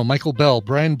 Don Betto, Michael Bell,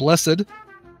 Brian Blessed.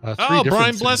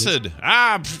 Brian Blessed.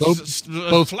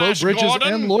 Both Bo Bridges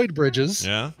Gordon. and Lloyd Bridges.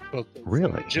 Yeah.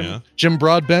 Really? Jim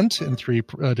Broadbent in 3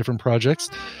 different projects.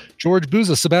 George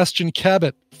Booza, Sebastian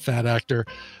Cabot, fat actor.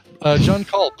 John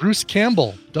Call, Bruce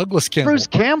Campbell, Douglas Campbell. Bruce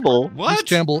Campbell? What? Bruce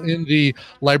Campbell in the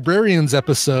Librarians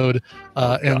episode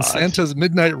and Santa's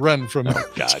Midnight Run from God,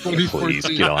 2014.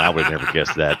 please, I would have never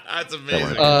guessed that. That's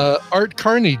amazing. Art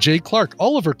Carney, Jay Clark,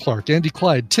 Oliver Clark, Andy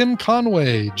Clyde, Tim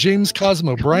Conway, James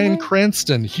Cosmo, Bryan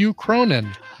Cranston, Hugh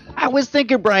Cronin. I was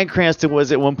thinking Bryan Cranston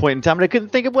was at one point in time, but I couldn't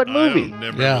think of what movie.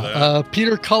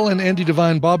 Peter Cullen, Andy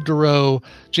Devine, Bob Duro,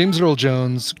 James Earl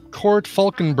Jones, Court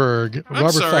Falkenberg,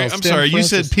 Robert Faust. I'm sorry. You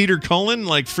said Peter Cullen,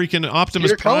 like freaking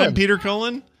Optimus Peter Prime. Cullen. Peter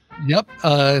Cullen. Yep,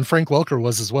 and Frank Welker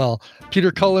was as well.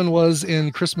 Peter Cullen was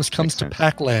in Christmas Comes to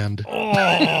Pac-Land.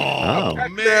 Oh,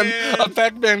 man, a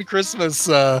Pac-Man Christmas.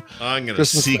 I'm gonna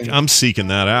Christmas seek. thing. I'm seeking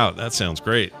that out. That sounds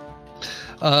great.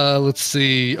 Let's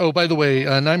see. Oh, by the way,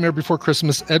 Nightmare Before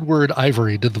Christmas, Edward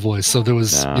Ivory did the voice. So there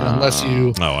was, unless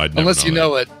you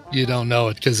know it, you don't know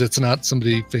it because it's not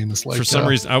somebody famous like. For some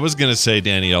reason, I was gonna say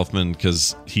Danny Elfman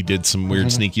because he did some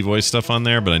weird sneaky voice stuff on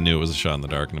there, but I knew it was a shot in the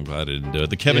dark, and I'm glad I didn't do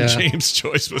it. The Kevin James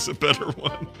choice was a better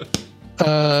one.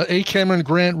 A. Cameron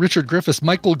Grant, Richard Griffiths,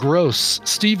 Michael Gross,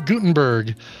 Steve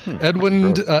Gutenberg,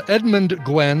 Edmund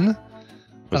Gwen.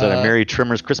 Was that a Merry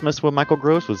Trimmer's Christmas with Michael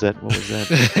Gross? What was that?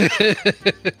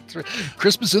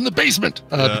 Christmas in the Basement.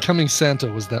 Becoming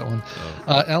Santa was that one.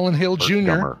 Alan Hale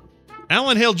Jr.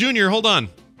 Alan Hale Jr. Hold on.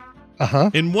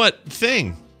 In what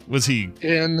thing was he?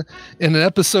 In an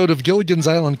episode of Gilligan's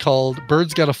Island called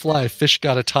 "Birds Gotta Fly, Fish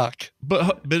Gotta Talk."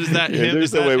 But is that him?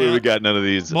 There's no way we would got none of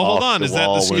these. Well, hold on. Is that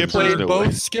the Skipper? Played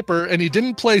both Skipper, and he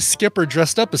didn't play Skipper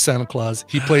dressed up as Santa Claus.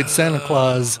 He played Santa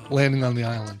Claus landing on the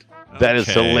island. That is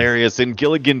hilarious. And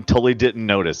Gilligan totally didn't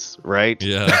notice, right?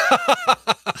 Yeah.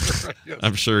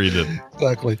 I'm sure he didn't.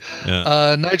 Exactly.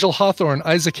 Yeah. Nigel Hawthorne,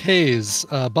 Isaac Hayes,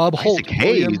 Bob Holt,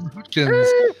 William Hootkins.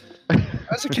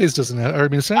 Isaac Hayes doesn't have.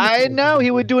 I know.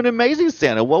 He would do an amazing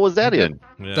Santa. What was that in?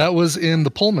 Yeah. That was in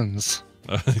The Pullmans.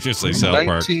 Just like South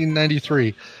Park.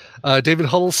 1993. David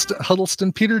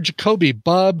Huddleston, Peter Jacoby,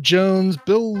 Bob Jones,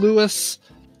 Bill Lewis.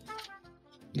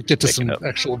 Get to some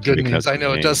actual good names. I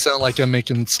know it does sound like I'm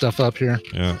making stuff up here.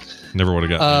 Yeah, never would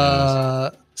have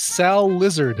gotten Sal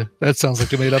Lizard. That sounds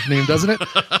like a made-up name, doesn't it?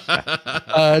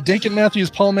 Dankin Matthews,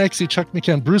 Paul Maxey, Chuck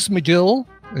McCann, Bruce McGill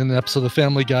in the episode of The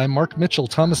Family Guy, Mark Mitchell,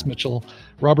 Thomas Mitchell,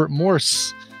 Robert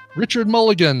Morse, Richard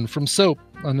Mulligan from Soap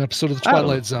on an episode of The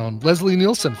Twilight Zone, Leslie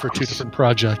Nielsen for 2 different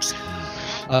projects,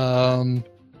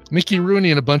 Mickey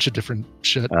Rooney and a bunch of different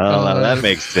shit. That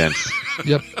makes sense.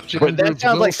 Yep. But that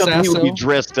sounds like something you would be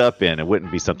dressed up in. It wouldn't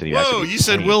be something you actually. Whoa, you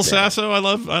said Will Sasso? I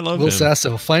love Will him.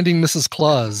 Sasso. Finding Mrs.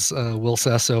 Claus, Will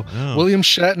Sasso. Oh. William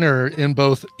Shatner in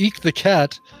both Eek the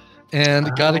Cat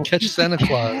and Gotta Catch Santa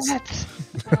Claus.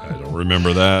 I don't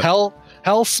remember that.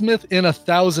 Hal Smith in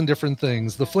 1,000 different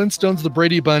things. The Flintstones, The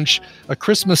Brady Bunch, A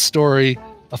Christmas Story,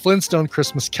 A Flintstone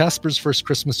Christmas, Casper's First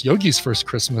Christmas, Yogi's First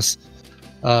Christmas.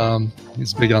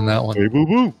 He's big on that one. Hey, boo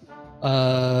boo.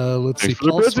 Let's see.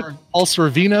 Paul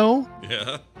Sorvino.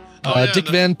 Yeah. Dick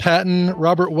Van Patten,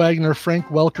 Robert Wagner, Frank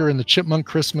Welker in The Chipmunk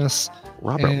Christmas.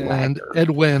 And Wagner.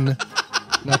 Ed Wynn.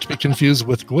 Not to be confused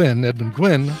with Edmund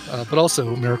Gwynn, but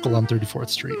also Miracle on 34th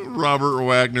Street. Robert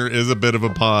Wagner is a bit of a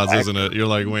pause, isn't it? You're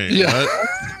like, wait, what?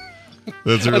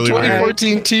 That's A really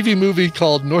 2014 TV movie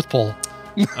called North Pole.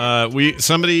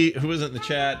 Somebody who was in the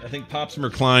chat, I think Pops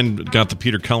McCline got the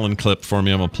Peter Cullen clip for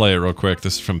me. I'm gonna play it real quick.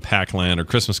 This is from Pac-Land, or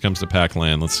Christmas Comes to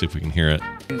Pac-Land. Let's see if we can hear it.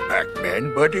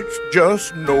 Pac-Man, but it's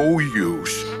just no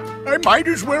use. I might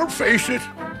as well face it.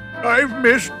 I've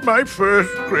missed my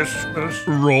first Christmas.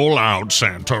 Roll out,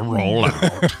 Santa, roll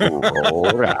out.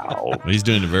 Roll out. He's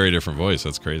doing a very different voice.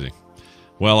 That's crazy.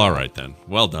 Well, all right then.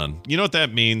 Well done. You know what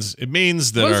that means? It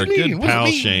means that our good pal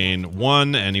Shane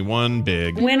won, and he won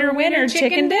big. Winner, winner,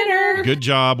 chicken dinner. Good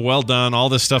job. Well done. All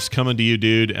this stuff's coming to you,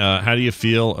 dude. How do you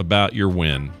feel about your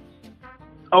win?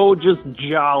 Oh, just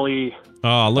jolly.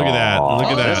 Oh, look at that. Look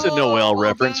at that. That's a Noel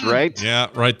reference, right? Yeah,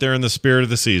 right there in the spirit of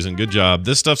the season. Good job.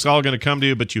 This stuff's all going to come to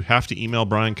you, but you have to email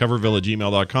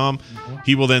briancoverville@gmail.com.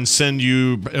 He will then send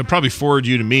you, probably forward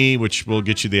you to me, which will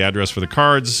get you the address for the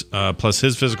cards, plus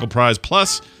his physical prize,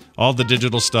 plus all the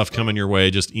digital stuff coming your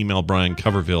way. Just email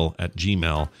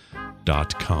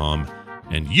briancoverville@gmail.com.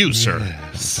 And you, sir,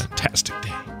 have a fantastic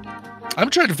day. I'm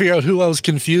trying to figure out who I was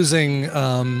confusing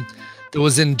that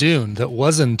was in Dune that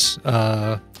wasn't...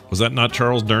 Was that not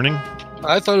Charles Durning?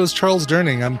 I thought it was Charles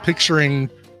Durning. I'm picturing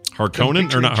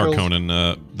Harkonnen, or not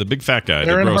Harkonnen? The big fat guy,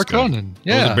 Baron the gross Harkonnen. guy.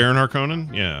 Yeah, was it Baron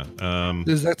Harkonnen? Yeah.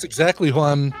 That's exactly who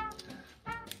I'm.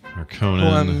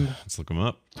 Harkonnen. Let's look him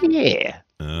up. Yeah.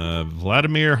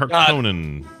 Vladimir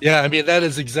Harkonnen. Yeah, I mean that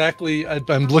is exactly.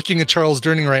 I'm looking at Charles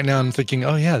Durning right now. And I'm thinking,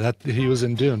 oh yeah, that he was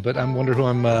in Dune. But I wonder who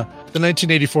I'm. The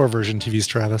 1984 version. TV's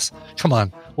Travis. Come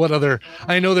on, what other?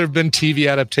 I know there have been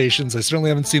TV adaptations. I certainly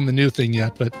haven't seen the new thing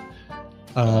yet, but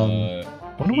I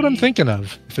wonder what I'm thinking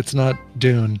of. If it's not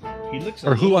Dune, He looks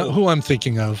or who I'm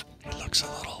thinking of. He looks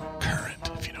a little current,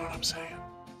 if you know what I'm saying.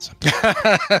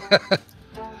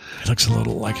 He looks a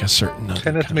little like a certain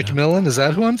Kenneth McMillan. Is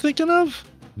that who I'm thinking of?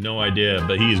 No idea,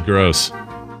 but he's gross.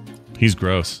 He's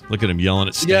gross. Look at him yelling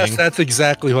at Sting. Yes, that's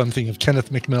exactly who I'm thinking of.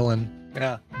 Kenneth McMillan.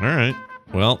 Yeah. All right.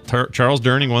 Well, Charles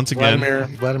Durning once again.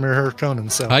 Vladimir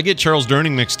Harkonnen. So I get Charles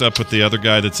Durning mixed up with the other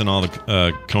guy that's in all the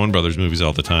Coen Brothers movies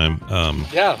all the time.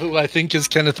 Yeah, who I think is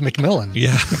Kenneth McMillan.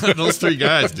 Yeah, those three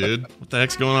guys, dude. What the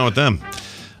heck's going on with them?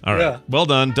 All right. Yeah. Well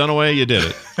done. Dunaway, you did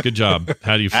it. Good job.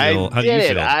 How do you feel? How do you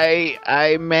feel?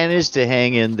 I managed to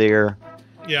hang in there.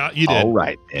 Yeah, you did. All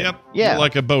right. Yep. Yeah. You're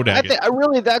like a bodega. I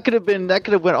really that could have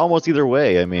went almost either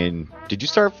way. I mean, did you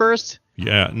start first?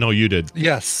 Yeah. No, you did.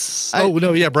 Yes.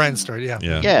 Yeah. Brian started.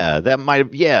 Yeah. Yeah. That might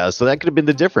have. Yeah. So that could have been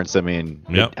the difference. I mean,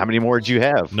 how many more did you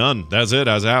have? None. That's it.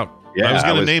 I was out. Yeah, I was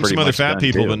going to name some other fat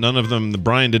people, too. but none of them.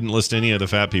 Brian didn't list any of the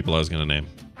fat people I was going to name.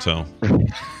 So.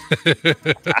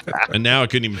 And now I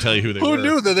couldn't even tell you who they were. Who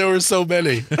knew that there were so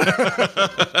many?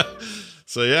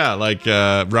 So yeah, like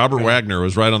Robert Wagner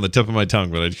was right on the tip of my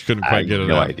tongue, but I couldn't quite get it out.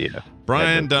 No idea.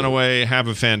 Brian Dunaway, have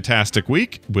a fantastic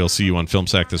week. We'll see you on Film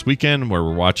Sack this weekend, where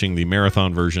we're watching the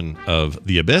marathon version of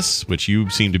The Abyss, which you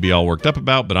seem to be all worked up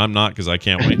about, but I'm not because I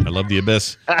can't wait. I love The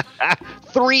Abyss.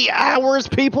 3 hours,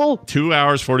 people. 2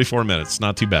 hours, 44 minutes.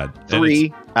 Not too bad.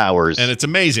 3 hours. And it's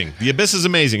amazing. The Abyss is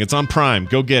amazing. It's on Prime.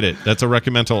 Go get it. That's a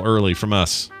recommendal early from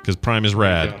us because Prime is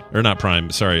rad. Yeah. Or not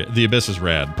Prime. Sorry. The Abyss is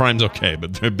rad. Prime's okay,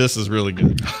 but The Abyss is really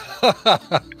good.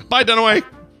 Bye, Dunaway.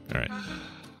 All right.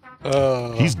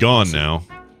 He's gone now.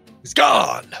 He's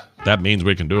gone. That means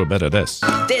we can do a bit of this.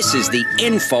 This is the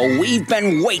info we've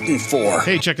been waiting for.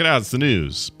 Hey, check it out. It's the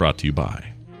news brought to you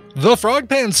by The Frog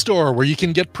Pants Store, where you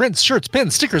can get prints, shirts,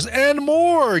 pins, stickers, and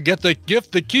more. Get the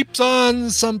gift that keeps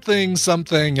on something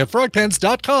at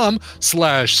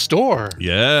frogpants.com/store.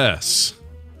 Yes.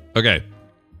 Okay.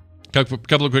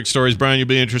 Couple of quick stories. Brian, you'll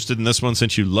be interested in this one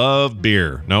since you love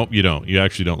beer. Nope, you don't. You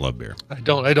actually don't love beer. I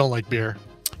don't like beer.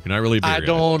 You're not really a beer guy.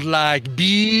 don't like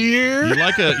beer. You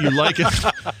like a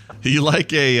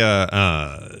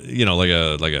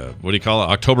what do you call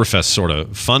it? Oktoberfest sort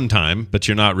of fun time, but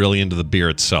you're not really into the beer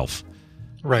itself.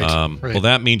 Right. Right. Well,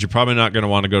 that means you're probably not going to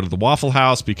want to go to the Waffle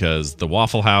House because the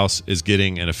Waffle House is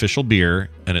getting an official beer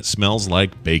and it smells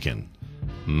like bacon.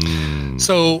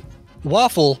 So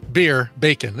waffle, beer,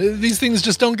 bacon. These things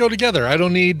just don't go together. I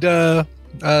don't need beer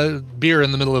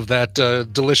in the middle of that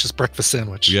delicious breakfast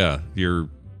sandwich. Yeah,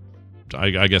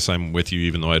 I guess I'm with you,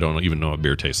 even though I don't even know what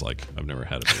beer tastes like. I've never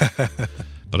had a beer,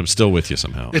 but I'm still with you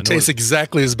somehow. It tastes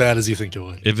exactly as bad as you think it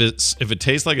would. If it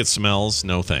tastes like it smells,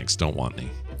 no thanks. Don't want any.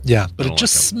 Yeah, but it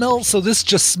just smells. So this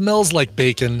just smells like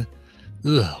bacon.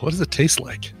 Ugh, what does it taste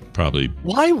like? Probably.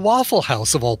 Why Waffle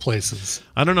House of all places?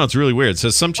 I don't know. It's really weird. It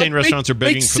says some chain restaurants are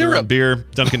begging for their own beer.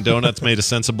 Dunkin' Donuts made a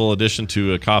sensible addition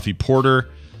to a coffee porter,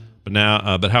 but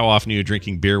how often are you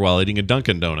drinking beer while eating a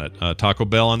Dunkin' Donut? Taco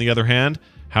Bell, on the other hand,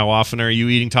 how often are you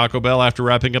eating Taco Bell after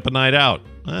wrapping up a night out?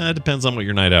 It depends on what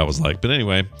your night out was like. But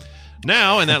anyway,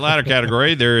 now in that latter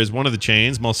category, there is one of the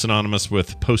chains most synonymous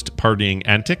with post-partying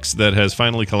antics that has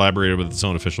finally collaborated with its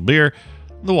own official beer,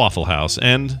 the Waffle House.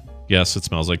 And yes, it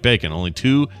smells like bacon. Only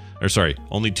two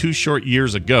short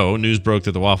years ago, news broke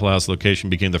that the Waffle House location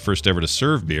became the first ever to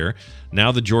serve beer.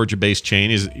 Now the Georgia-based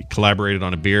chain is collaborated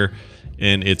on a beer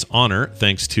in its honor,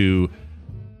 thanks to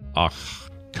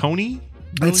Oconee?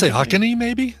 I'd say Oconee,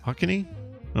 maybe? Oconee?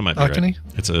 That might be Oconee?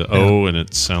 right. It's a O, and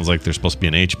it sounds like there's supposed to be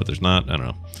an H, but there's not. I don't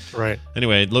know. Right.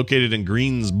 Anyway, located in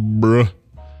Greensboro.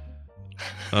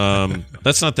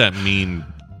 That's not that mean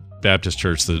Baptist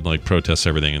church that like protests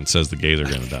everything and says the gays are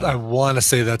going to die. I want to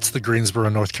say that's the Greensboro,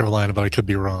 North Carolina, but I could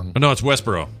be wrong. Oh, no, it's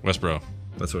Westboro. That's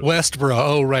what. Westboro.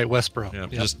 Oh, right, Westboro. Yeah,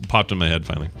 just popped in my head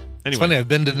finally. Anyway. It's funny. I've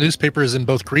been to newspapers in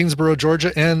both Greensboro,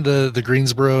 Georgia, and the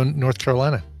Greensboro, North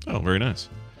Carolina. Oh, very nice.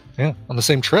 Yeah, on the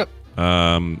same trip.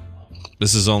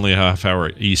 This is only a half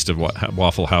hour east of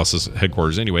Waffle House's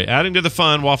headquarters. Anyway, adding to the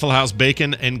fun, Waffle House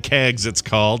Bacon and Kegs, it's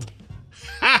called.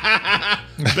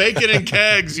 Bacon and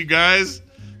Kegs, you guys.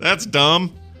 That's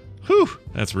dumb. Whew,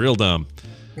 that's real dumb.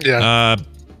 Yeah.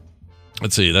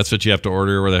 Let's see. That's what you have to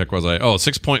order. Where the heck was I? Oh,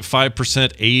 6.5%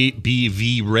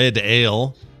 ABV red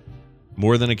ale.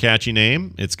 More than a catchy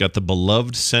name. It's got the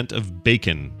beloved scent of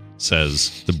bacon,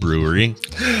 says the brewery.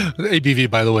 The ABV,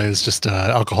 by the way, is just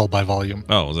alcohol by volume.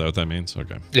 Oh, is that what that means?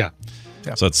 Okay. Yeah.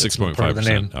 So that's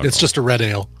 6.5%. It's just a red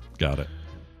ale. Got it.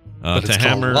 But it's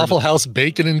called Waffle House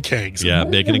Bacon and Kegs. Yeah,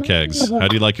 bacon and kegs. How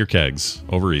do you like your kegs?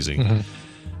 Over easy. Mm-hmm.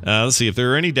 Let's see. If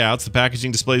there are any doubts, the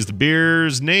packaging displays the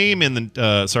beer's name in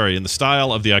the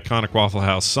style of the iconic Waffle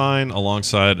House sign,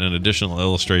 alongside an additional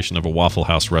illustration of a Waffle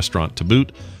House restaurant to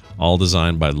boot. All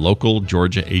designed by local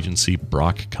Georgia agency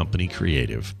Brock Company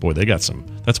Creative. Boy, they got some.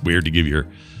 That's weird to give your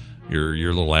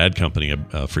little ad company a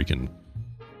freaking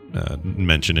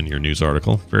mention in your news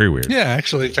article. Very weird. Yeah,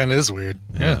 actually, it kind of is weird.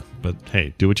 Yeah. But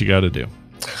hey, do what you got to do.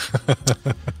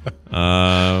 We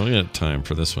got time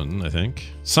for this one, I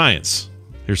think. Science.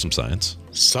 Here's some science.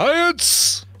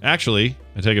 Science. Actually,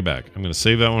 I take it back. I'm going to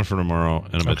save that one for tomorrow,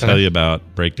 and I'm going to tell you about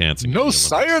breakdancing. No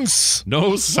science.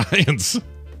 No science.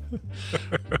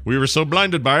 We were so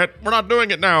blinded by it, we're not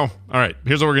doing it now. All right,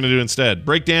 here's what we're going to do instead.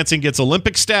 Breakdancing gets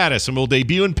Olympic status and will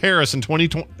debut in Paris in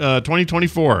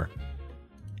 2024.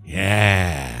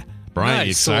 Yeah. Brian, nice.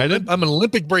 you excited? So I'm an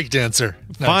Olympic breakdancer.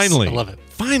 Nice. Finally. I love it.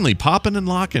 Finally, popping and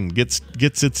locking gets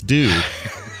its due.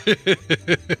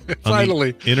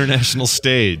 Finally. International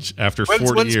stage after 40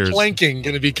 years. When's planking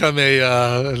going to become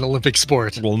an Olympic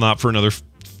sport? Well, not for another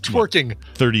twerking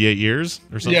 38 years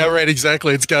or something. Yeah, right,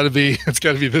 exactly. It's got to be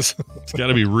this. It's got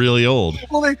to be really old.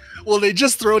 Will they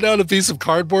just throw down a piece of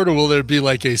cardboard, or will there be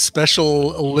like a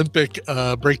special Olympic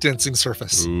breakdancing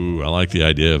surface? Ooh, I like the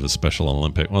idea of a special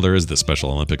Olympic. Well, there is the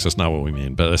Special Olympics. That's not what we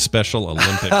mean, but a special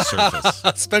Olympic surface.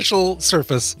 A special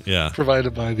surface. Yeah.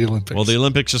 Provided by the Olympics. Well, the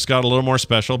Olympics just got a little more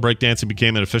special. Breakdancing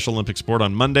became an official Olympic sport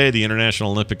on Monday. The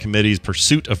International Olympic Committee's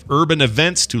pursuit of urban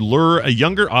events to lure a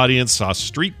younger audience saw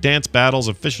street dance battles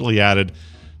officially added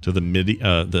to the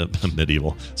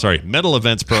medal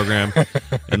events program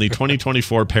in the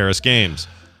 2024 Paris Games.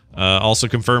 Also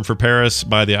confirmed for Paris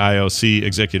by the IOC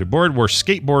Executive Board were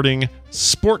skateboarding,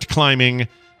 sport climbing,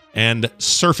 and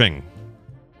surfing.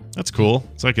 That's cool.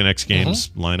 It's like an X Games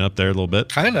lineup there a little bit.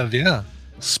 Kind of, yeah.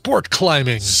 Sport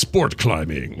climbing.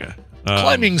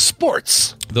 Climbing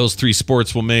sports. Those three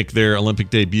sports will make their Olympic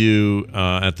debut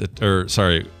at the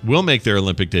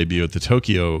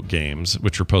Tokyo Games,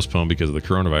 which were postponed because of the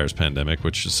coronavirus pandemic,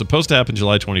 which is supposed to happen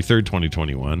July 23rd,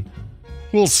 2021.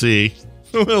 We'll see.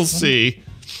 We'll see.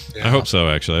 I hope so,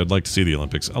 actually. I'd like to see the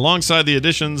Olympics. Alongside the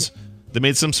additions, they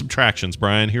made some subtractions,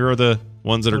 Brian. Here are the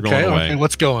ones that are going away. Okay,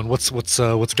 what's going? What's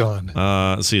gone?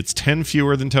 Let's see. It's 10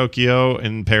 fewer than Tokyo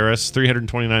and Paris.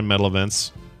 329 medal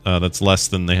events. That's less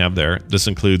than they have there. This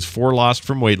includes 4 lost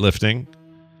from weightlifting.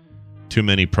 Too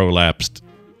many prolapsed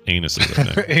anuses,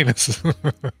 I think. Anus.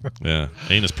 Yeah.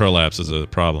 Anus prolapse is a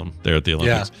problem there at the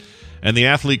Olympics. Yeah. And the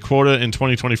athlete quota in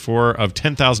 2024 of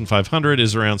 10,500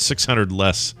 is around 600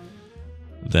 less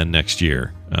than next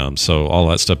year. So all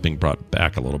that stuff being brought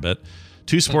back a little bit.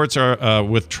 2 sports are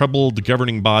with troubled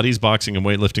governing bodies. Boxing and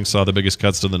weightlifting saw the biggest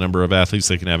cuts to the number of athletes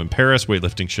they can have in Paris.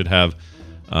 Weightlifting should have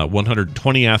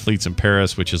 120 athletes in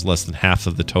Paris, which is less than half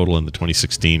of the total in the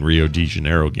 2016 Rio de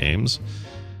Janeiro Games.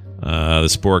 The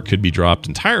sport could be dropped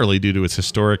entirely due to its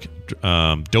historic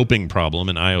doping problem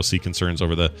and IOC concerns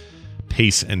over the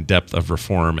pace and depth of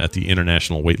reform at the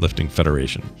International Weightlifting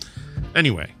Federation.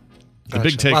 Anyway, the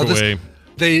big takeaway...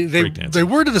 They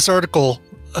worded this article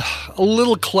a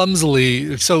little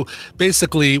clumsily. So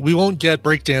basically, we won't get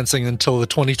breakdancing until the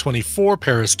 2024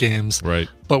 Paris Games. Right.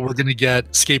 But we're going to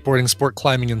get skateboarding, sport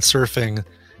climbing, and surfing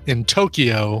in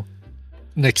Tokyo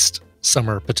next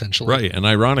summer, potentially. Right. And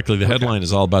ironically, the headline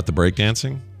is all about the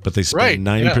breakdancing, but they spend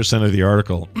 90% of the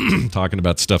article talking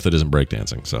about stuff that isn't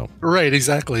breakdancing. So right,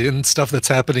 exactly. And stuff that's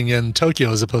happening in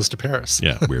Tokyo as opposed to Paris.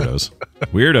 Yeah, weirdos.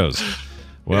 Weirdos.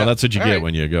 Well, that's what you get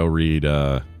when you go read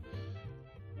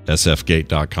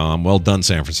sfgate.com. Well done,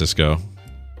 San Francisco.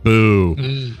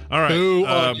 Boo. All right. Boo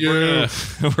on you.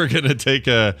 We're going to take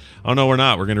a... Oh, no, we're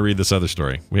not. We're going to read this other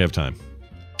story. We have time.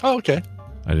 Oh, okay.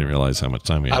 I didn't realize how much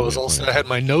time we had. I had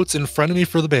my notes in front of me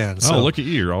for the band. So. Oh, look at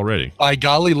you. You're all ready. By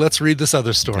golly, let's read this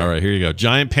other story. All right, here you go.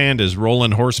 Giant pandas roll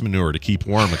in horse manure to keep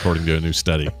warm, according to a new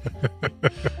study.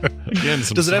 Again,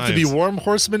 does it have to be warm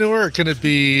horse manure, or can it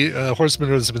be horse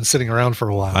manure that's been sitting around for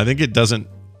a while? I think it doesn't.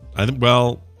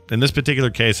 Well, in this particular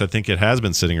case, I think it has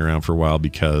been sitting around for a while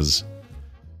because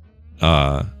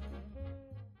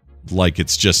like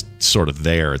it's just sort of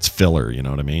there. It's filler, you know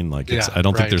what I mean? Like it's, I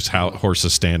don't think there's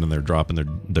horses standing there dropping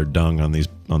their dung on these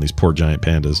poor giant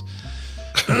pandas.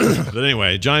 But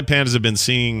anyway, giant pandas have been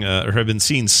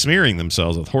seen smearing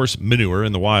themselves with horse manure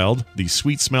in the wild. The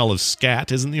sweet smell of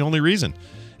scat isn't the only reason.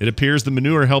 It appears the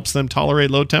manure helps them tolerate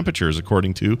low temperatures,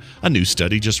 according to a new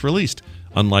study just released.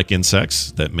 Unlike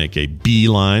insects that make a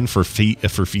beeline for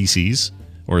feces,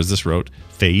 or as this wrote,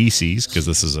 faeces, because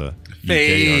this is a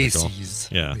UK article.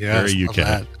 Yeah, very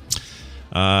UK.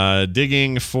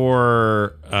 Digging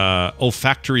for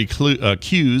olfactory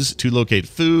cues to locate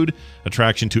food.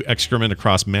 Attraction to excrement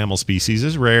across mammal species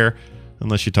is rare,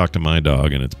 unless you talk to my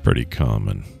dog, and it's pretty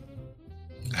common.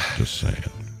 Just saying.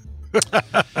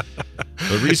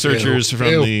 The researchers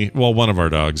from one of our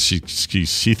dogs,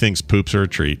 she thinks poops are a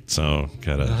treat, so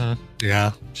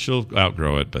she'll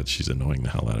outgrow it, but she's annoying the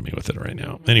hell out of me with it right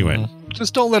now. Anyway,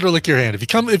 just don't let her lick your hand. If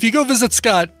you go visit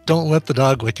Scott, don't let the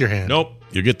dog lick your hand. Nope,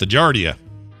 you get the Giardia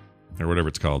or whatever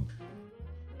it's called.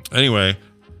 Anyway,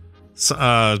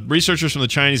 researchers from the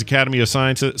Chinese Academy of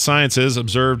Sciences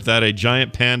observed that a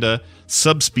giant panda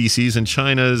subspecies in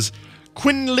China's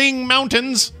Qinling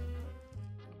Mountains.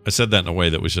 I said that in a way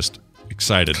that was just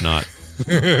excited, not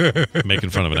making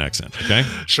fun of an accent. Okay?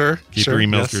 Sure. Keep your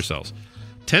emails to yourselves.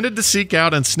 Tended to seek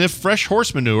out and sniff fresh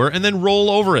horse manure and then roll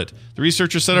over it. The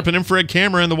researchers set up an infrared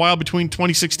camera in the wild between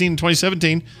 2016 and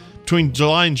 2017, between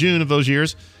July and June of those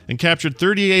years, and captured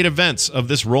 38 events of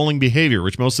this rolling behavior,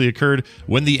 which mostly occurred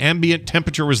when the ambient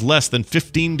temperature was less than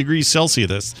 15 degrees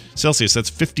Celsius. That's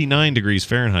 59 degrees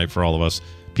Fahrenheit for all of us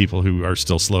people who are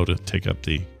still slow to take up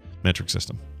the metric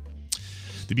system.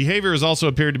 The behavior has also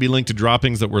appeared to be linked to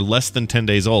droppings that were less than 10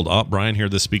 days old. Oh, Brian, here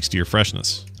this speaks to your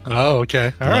freshness. Oh,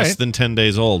 okay. All right. Less than 10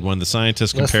 days old. When the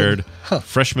scientists compared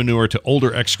fresh manure to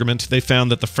older excrement, they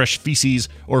found that the fresh feces,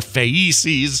 or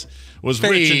faeces, was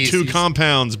rich in 2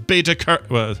 compounds,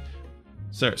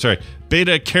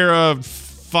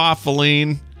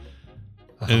 beta-carothophylline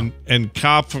and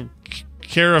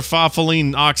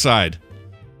carothophylline oxide.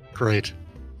 Great.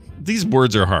 These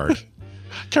words are hard.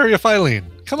 Carothophylline.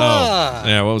 Come on.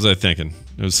 Yeah, what was I thinking?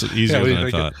 It was easier than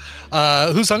I thought.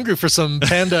 Who's hungry for some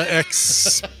panda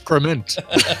excrement?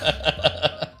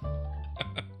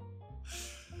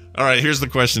 All right, here's the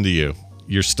question to you.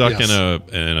 You're stuck in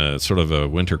a sort of a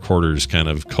winter quarters kind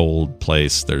of cold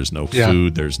place. There's no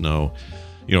food. There's no,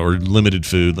 or limited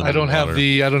food. I don't have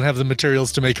the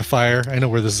materials to make a fire. I know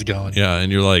where this is going. Yeah,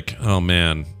 and you're like, oh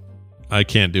man, I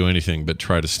can't do anything but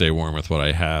try to stay warm with what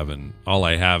I have, and all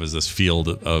I have is this field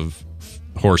of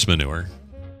horse manure.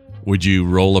 would you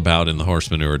roll about in the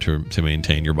horse manure to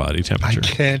maintain your body temperature? I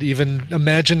can't even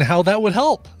imagine how that would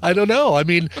help. I don't know. I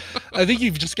mean, I think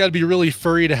you've just got to be really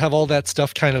furry to have all that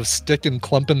stuff kind of stick and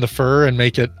clump in the fur and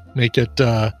make your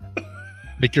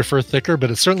fur thicker.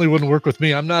 But it certainly wouldn't work with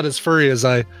me. I'm not as furry as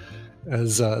I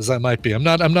might be. I'm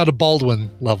not a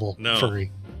Baldwin level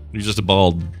furry. You're just a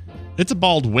bald. It's a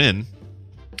bald win.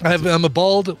 I'm a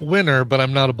bald winner, but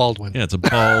I'm not a Baldwin. Yeah, it's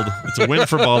a win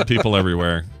for bald people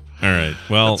everywhere. All right.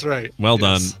 Well, that's right. Well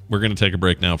done. We're going to take a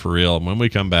break now for real. And when we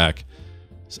come back,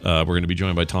 we're going to be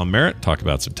joined by Tom Merritt, talk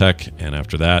about some tech. And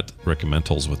after that,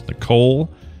 recommendals with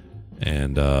Nicole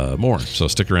and more. So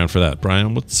stick around for that.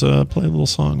 Brian, let's play a little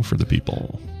song for the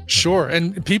people. Sure.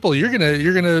 And people, you're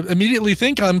gonna immediately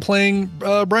think I'm playing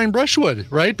Brian Brushwood,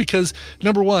 right? Because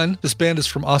number one, this band is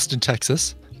from Austin,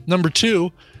 Texas. Number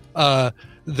two,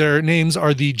 their names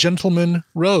are the Gentleman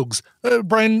Rogues.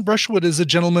 Brian Brushwood is a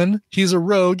gentleman. He's a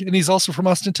rogue, and he's also from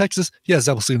Austin, Texas. He has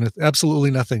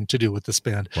absolutely nothing to do with this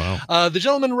band. Wow. The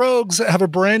Gentleman Rogues have a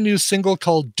brand new single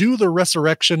called Do the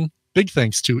Resurrection. Big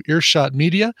thanks to Earshot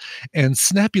Media and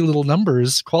Snappy Little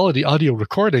Numbers Quality Audio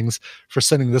Recordings for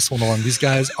sending this one along. These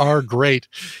guys are great.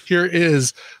 Here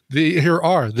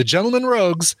are the Gentleman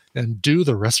Rogues and Do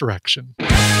the Resurrection.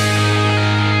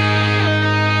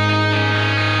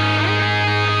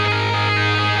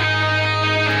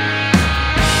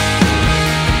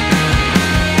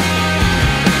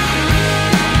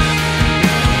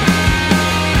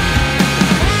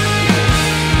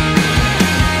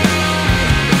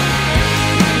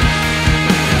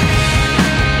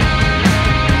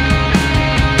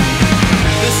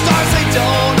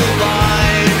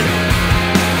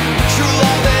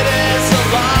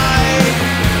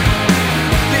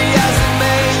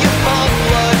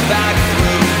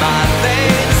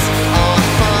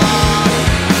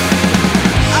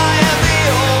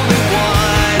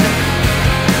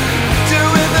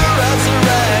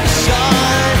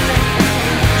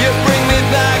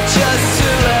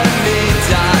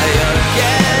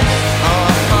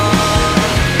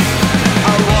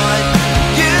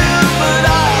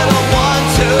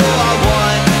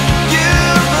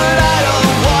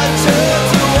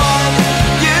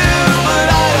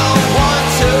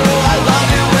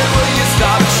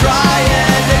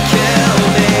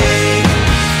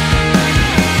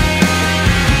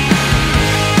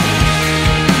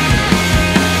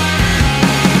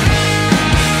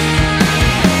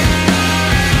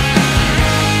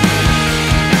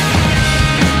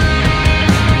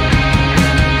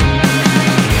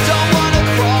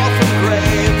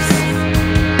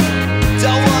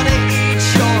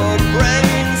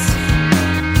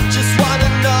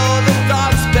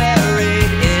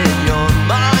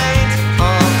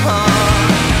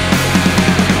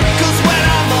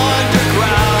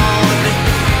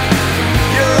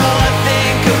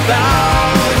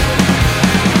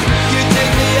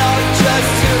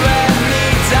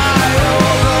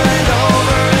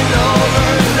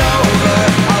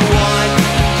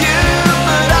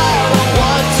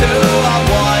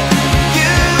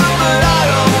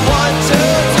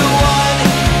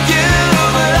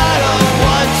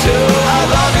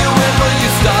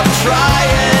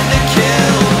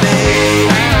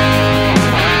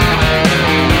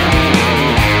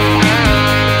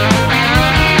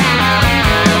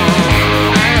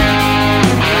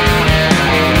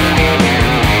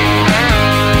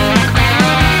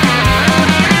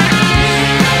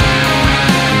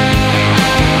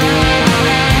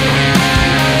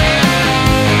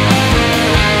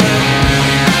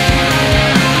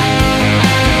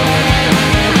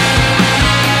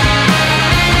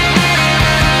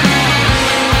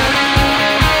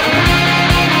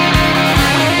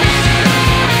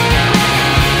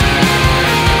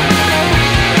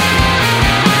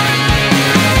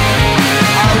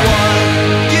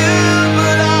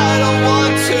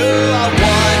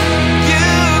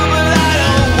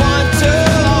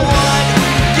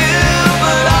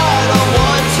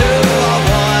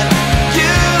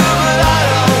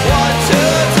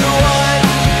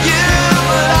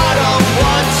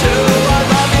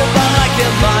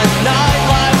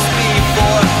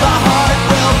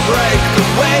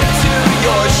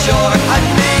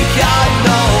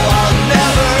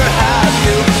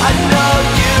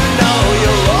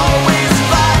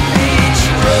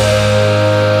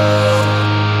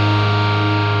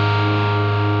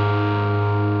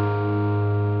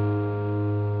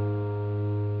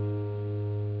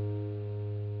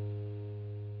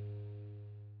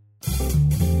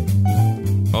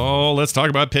 Let's talk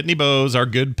about Pitney Bowes, our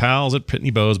good pals at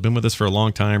Pitney Bowes. Been with us for a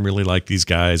long time. Really like these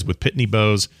guys. With Pitney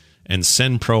Bowes and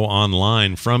Send Pro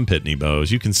Online from Pitney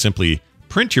Bowes, you can simply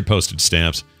print your postage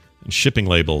stamps, and shipping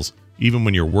labels, even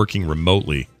when you're working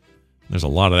remotely. There's a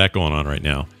lot of that going on right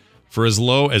now. For as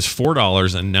low as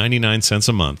 $4.99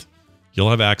 a month, you'll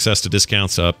have access to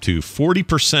discounts up to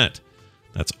 40%.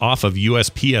 That's off of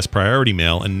USPS Priority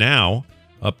Mail, and now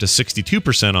up to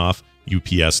 62% off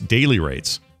UPS daily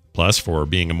rates. Plus, for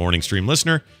being a Morning Stream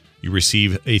listener, you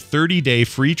receive a 30-day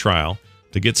free trial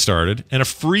to get started and a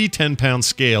free 10-pound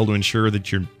scale to ensure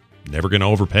that you're never going to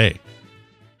overpay.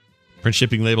 Print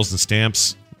shipping labels and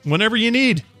stamps whenever you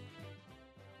need.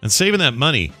 And saving that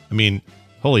money, I mean,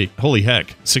 holy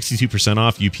heck, 62%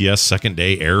 off UPS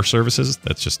second-day air services.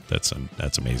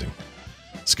 That's amazing.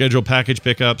 Schedule package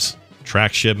pickups,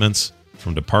 track shipments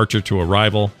from departure to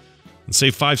arrival, and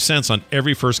save 5 cents on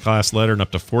every first-class letter and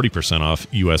up to 40% off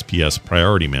USPS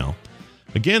Priority Mail.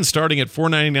 Again, starting at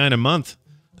 $4.99 a month.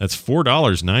 That's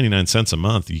 $4.99 a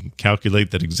month. You can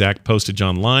calculate that exact postage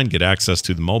online, get access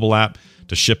to the mobile app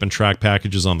to ship and track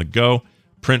packages on the go,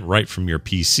 print right from your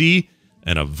PC,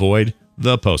 and avoid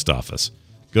the post office.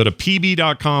 Go to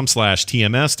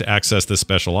pb.com/TMS to access this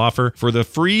special offer for the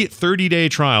free 30-day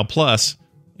trial plus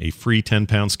a free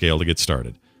 10-pound scale to get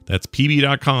started. That's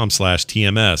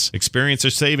pb.com/TMS. Experience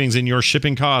the savings in your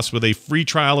shipping costs with a free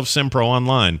trial of SimPro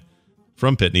online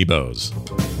from Pitney Bowes.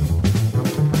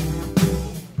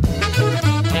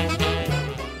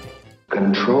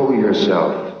 Control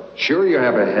yourself. Sure, you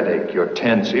have a headache. You're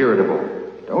tense, irritable.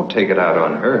 Don't take it out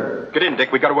on her. Get in,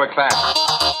 Dick. We gotta work fast.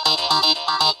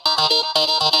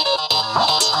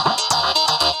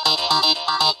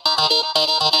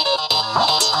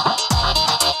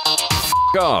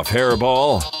 Off,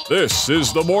 hairball. This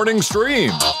is the Morning Stream.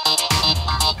 All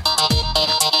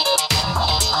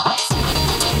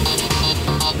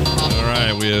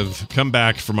right, we have come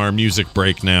back from our music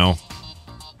break now.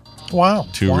 Wow.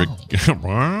 Wow.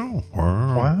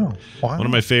 One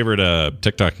of my favorite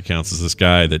TikTok accounts is this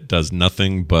guy that does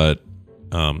nothing but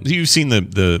you've seen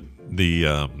the what do you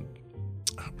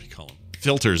call them?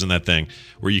 Filters in that thing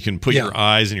where you can put your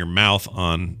eyes and your mouth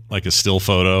on like a still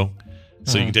photo.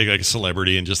 So you can take like a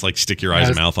celebrity and just like stick your eyes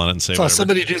and mouth on it and say saw whatever.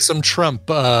 Somebody do some Trump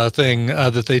thing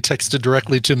that they texted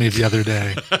directly to me the other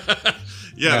day.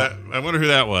 I wonder who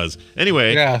that was.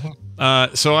 Anyway,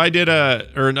 so I did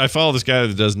I follow this guy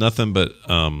that does nothing but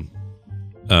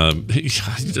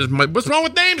what's wrong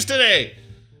with names today?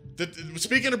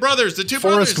 Speaking of brothers, the two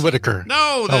Forrest brothers. Whitaker.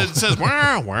 No, that says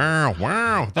wow.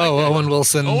 Owen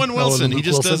Wilson. Owen Wilson. He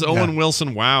just does Owen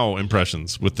Wilson wow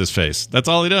impressions with this face. That's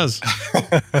all he does.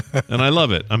 And I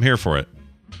love it. I'm here for it.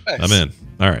 Nice. I'm in.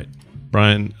 All right.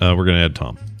 Brian, we're going to add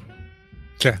Tom.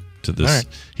 Okay. To this. Right.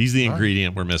 He's the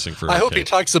ingredient we're missing for I hope he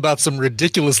talks about some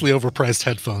ridiculously overpriced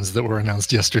headphones that were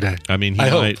announced yesterday. I mean,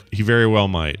 he very well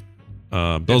might.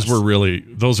 Those are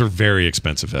very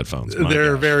expensive headphones.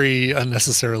 They're very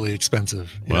unnecessarily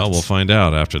expensive. Well, we'll find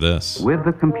out after this. With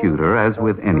the computer, as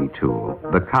with any tool,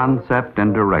 the concept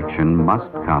and direction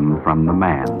must come from the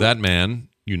man. That man,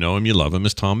 you know him, you love him,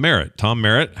 is Tom Merritt. Tom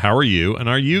Merritt, how are you? And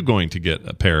are you going to get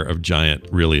a pair of giant,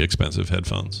 really expensive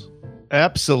headphones?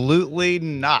 Absolutely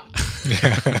not.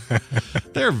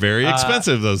 They're very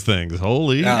expensive, those things.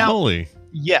 Holy moly.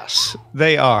 Yes,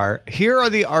 they are. Here are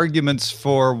the arguments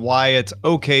for why it's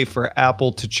okay for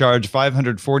Apple to charge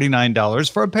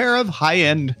 $549 for a pair of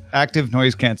high-end active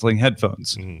noise-canceling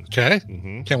headphones. Okay.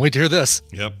 Can't wait to hear this.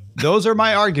 Yep. Those are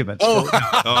my arguments.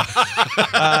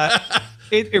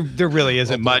 There really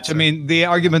isn't much. I mean, the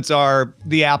arguments are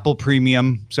the Apple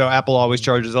premium. So Apple always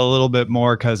charges a little bit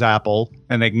more because Apple,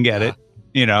 and they can get it,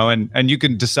 and you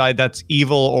can decide that's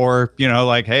evil or,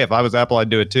 like, hey, if I was Apple, I'd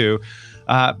do it too.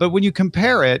 But when you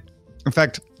compare it, in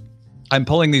fact, I'm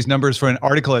pulling these numbers for an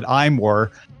article at iMore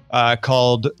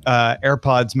called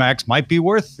AirPods Max might be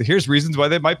worth. Here's reasons why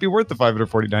they might be worth the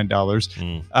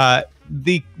 $549.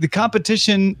 The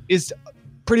competition is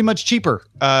pretty much cheaper.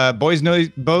 Bose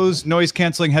noise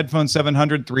canceling headphones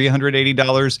 $700,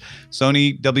 $380.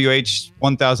 Sony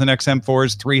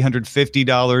WH-1000XM4s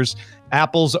 $350.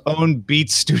 Apple's own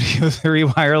Beats Studio 3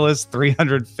 wireless,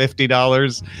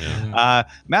 $350. Yeah.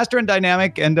 Master and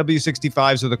Dynamic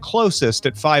NW65s are the closest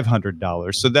at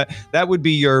 $500. So that would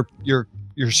be your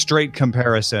straight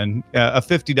comparison. A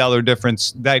 $50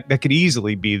 difference that could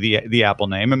easily be the Apple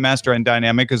name. And Master and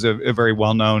Dynamic is a very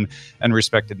well-known and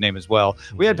respected name as well.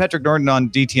 We had Patrick Norton on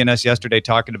DTNS yesterday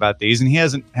talking about these, and he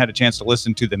hasn't had a chance to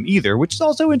listen to them either, which is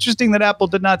also interesting that Apple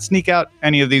did not sneak out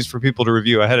any of these for people to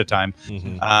review ahead of time.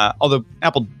 Although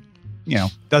Apple,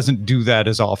 doesn't do that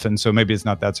as often, so maybe it's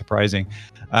not that surprising.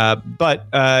 But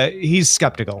he's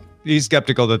skeptical. He's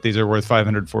skeptical that these are worth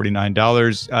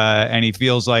 $549, and he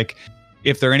feels like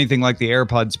if they're anything like the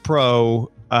AirPods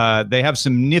Pro, They have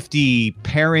some nifty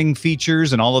pairing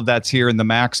features, and all of that's here in the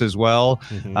Max as well.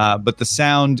 But the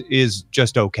sound is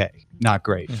just okay, not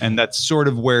great. And that's sort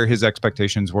of where his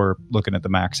expectations were looking at the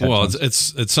Max headphones. Well,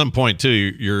 it's at some point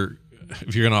too.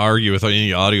 If you're going to argue with any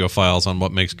audiophiles on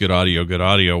what makes good audio,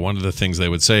 one of the things they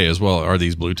would say is, well, are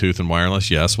these Bluetooth and wireless?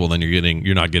 Yes. Well, then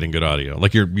you're not getting good audio.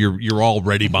 Like you're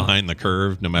already behind the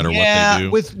curve, no matter what they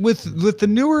do. With the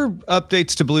newer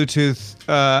updates to Bluetooth,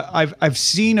 I've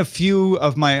seen a few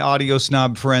of my audio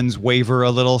snob friends waver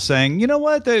a little, saying, you know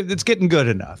what, it's getting good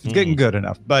enough. It's getting good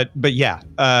enough. But yeah,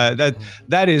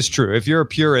 that is true. If you're a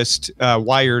purist,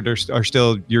 wired are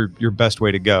still your best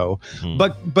way to go.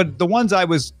 But the ones I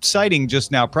was citing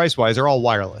just now price wise are all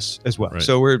wireless as well. Right.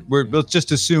 So let's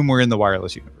just assume we're in the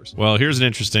wireless universe. Well, here's an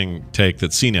interesting take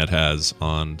that CNET has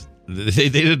on. They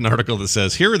did an article that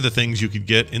says, here are the things you could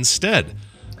get instead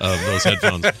of those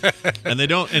headphones. And they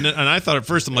don't. And I thought at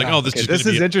first, I'm like, oh, this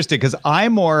is interesting, because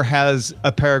iMore has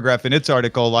a paragraph in its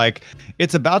article like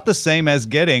it's about the same as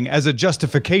getting as a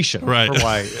justification for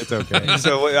why it's okay.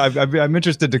 So I'm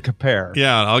interested to compare.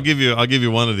 Yeah, I'll give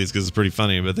you one of these because it's pretty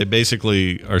funny. But they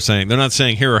basically are saying, they're not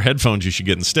saying here are headphones you should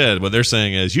get instead. What they're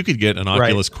saying is you could get an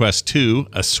Oculus Quest 2,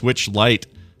 a Switch Lite,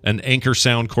 an Anker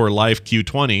Soundcore Life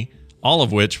Q20. All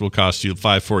of which will cost you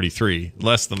 $543,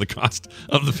 less than the cost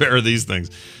of the pair of these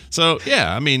things. So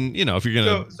yeah, I mean, if you're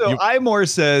gonna, iMore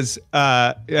says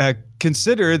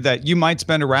consider that you might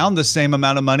spend around the same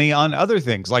amount of money on other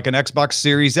things like an Xbox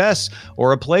Series S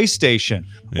or a PlayStation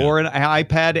or an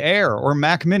iPad Air or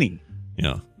Mac Mini.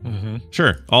 Yeah.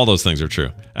 Sure, all those things are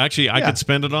true. Actually, I could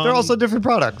spend it on. They're also different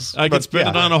products. I could spend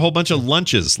it on a whole bunch of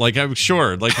lunches. Like I'm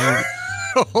sure, like.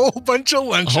 A whole bunch of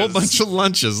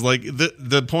lunches. Like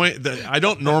the point that I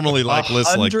don't normally like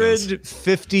lists like this.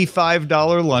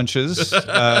 $155 lunches,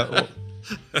 or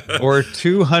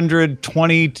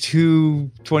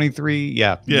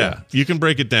 $222.23. Yeah. You can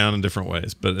break it down in different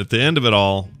ways, but at the end of it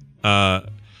all, I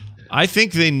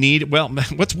think they need. Well,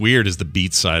 what's weird is the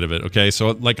Beats side of it. Okay,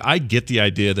 so like I get the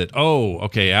idea that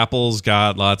Apple's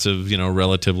got lots of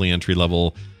relatively entry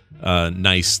level,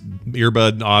 nice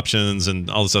earbud options and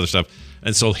all this other stuff.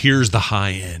 And so here's the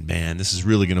high end, man. This is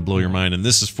really going to blow your mind. And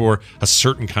this is for a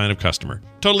certain kind of customer.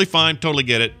 Totally fine. Totally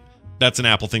get it. That's an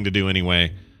Apple thing to do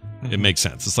anyway. It makes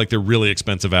sense. It's like they're really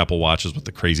expensive Apple Watches with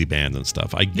the crazy bands and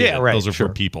stuff. I get it. Those are for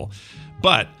people.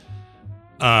 But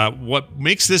what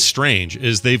makes this strange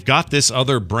is they've got this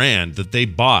other brand that they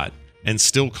bought and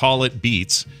still call it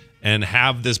Beats and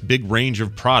have this big range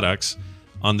of products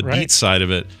on the Beats side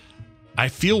of it. I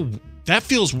feel that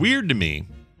feels weird to me.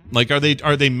 Like, are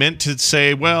they meant to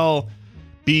say, well,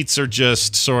 Beats are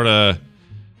just sort of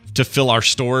to fill our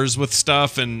stores with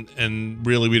stuff, and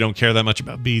really we don't care that much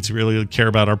about Beats. We really care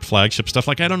about our flagship stuff.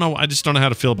 Like, I don't know. I just don't know how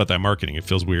to feel about that marketing. It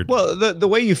feels weird. Well, the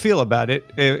way you feel about it,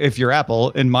 if you're Apple,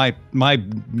 in my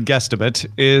guesstimate,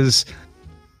 is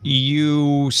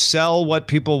you sell what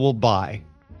people will buy,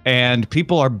 and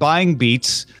people are buying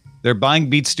Beats. They're buying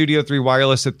Beats Studio 3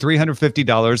 Wireless at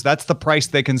 $350. That's the price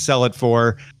they can sell it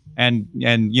for. And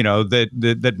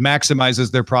that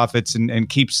maximizes their profits and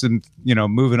keeps them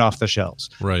moving off the shelves.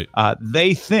 Right.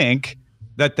 They think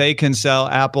that they can sell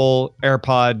Apple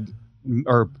AirPod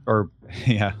or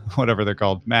whatever they're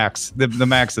called, Max, the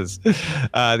Maxes, the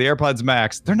AirPods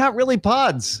Max. They're not really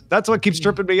pods. That's what keeps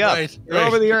tripping me up. They're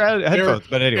over the ear headphones.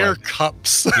 But anyway, Air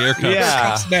Cups.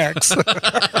 Yeah. Max.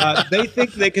 They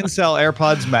think they can sell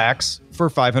AirPods Max for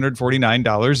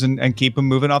 $549 and keep them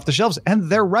moving off the shelves, and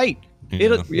they're right.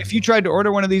 If you tried to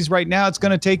order one of these right now, it's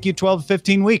going to take you 12 to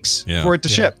 15 weeks for it to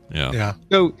ship. Yeah.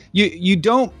 So you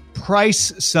don't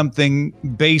price something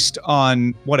based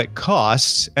on what it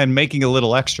costs and making a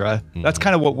little extra. That's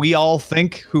kind of what we all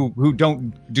think who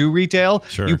don't do retail.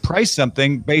 Sure. You price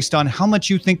something based on how much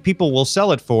you think people will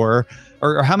sell it for,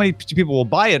 or how many people will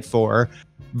buy it for,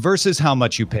 versus how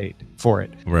much you paid for it.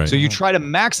 Right. So you try to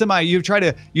maximize, you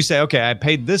say, okay, I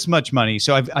paid this much money,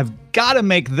 so I've got to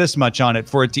make this much on it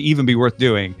for it to even be worth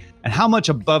doing. And how much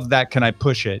above that can I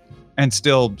push it and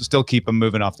still keep them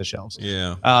moving off the shelves?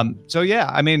 Yeah. So yeah,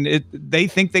 I mean, they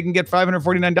think they can get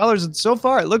 $549, and so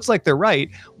far it looks like they're right.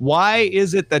 Why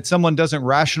is it that someone doesn't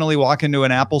rationally walk into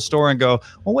an Apple store and go,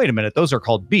 well, wait a minute, those are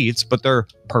called Beats, but they're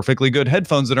perfectly good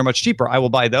headphones that are much cheaper. I will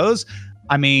buy those.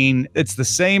 I mean, it's the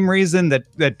same reason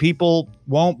that people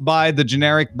won't buy the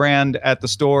generic brand at the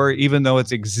store, even though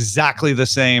it's exactly the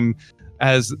same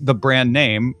as the brand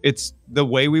name. It's the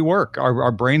way we work.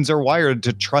 Our brains are wired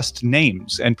to trust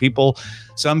names, and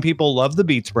some people love the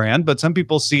Beats brand, but some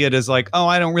people see it as like, oh,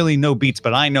 I don't really know Beats,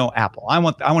 but I know Apple. I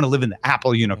want to live in the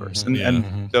Apple universe,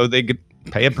 and so they could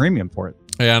pay a premium for it.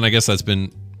 Yeah, and I guess that's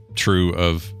been true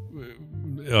of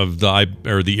of the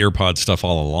EarPod stuff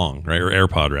all along, right? Or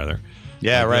AirPod rather.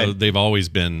 Yeah, right. They've always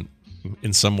been,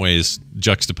 in some ways,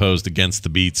 juxtaposed against the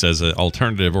Beats as an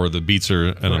alternative, or the Beats are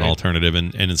an alternative,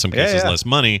 and in some cases less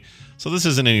money. So this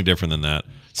isn't any different than that.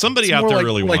 Somebody out there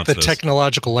really wants the this.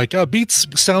 technological, Beats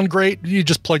sound great. You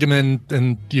just plug them in,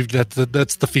 and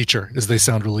that's the feature, is they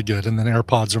sound really good. And then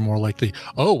AirPods are more like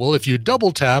if you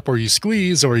double tap or you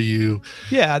squeeze or you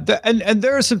and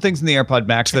there are some things in the AirPod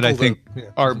Max that I think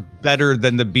are better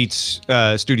than the Beats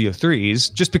Studio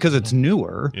 3s, just because it's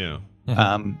newer. Yeah.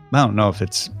 I don't know if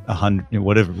it's $100,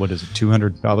 whatever. What is it?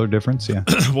 $200 difference? Yeah.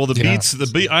 Well, Beats,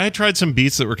 I had tried some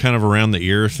Beats that were kind of around the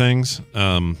ear things,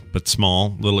 but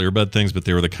small little earbud things, but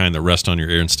they were the kind that rest on your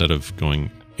ear instead of going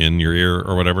in your ear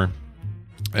or whatever.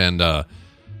 And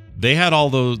they had all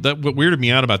those. What weirded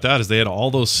me out about that is they had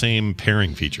all those same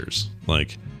pairing features.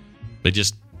 Like they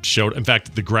just showed. In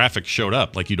fact, the graphics showed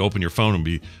up. Like you'd open your phone and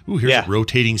be, here's a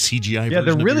rotating CGI. Yeah,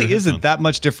 there really isn't that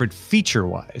much different feature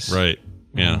wise. Right.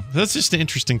 Yeah, that's just an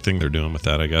interesting thing they're doing with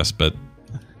that, I guess. But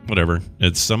whatever.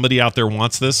 It's somebody out there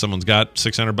wants this. Someone's got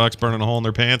 $600 burning a hole in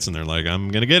their pants, and they're like, "I'm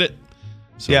gonna get it."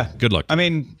 So, good luck. I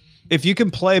mean, if you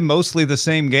can play mostly the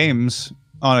same games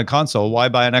on a console, why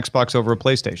buy an Xbox over a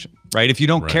PlayStation? Right? If you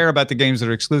don't care about the games that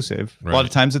are exclusive, a lot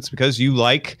of times it's because you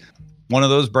like one of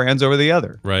those brands over the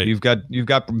other. Right. You've got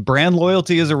brand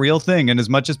loyalty is a real thing, and as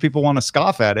much as people want to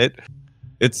scoff at it,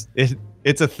 it's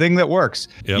a thing that works.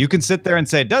 Yep. You can sit there and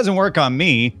say, it doesn't work on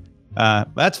me.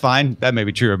 That's fine. That may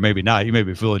be true or maybe not. You may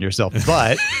be fooling yourself.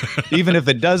 But even if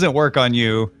it doesn't work on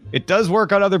you, it does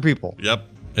work on other people. Yep,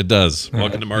 it does.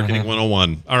 Welcome to Marketing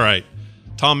 101. All right.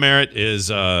 Tom Merritt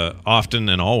is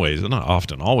always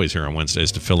here on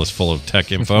Wednesdays to fill us full of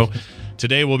tech info.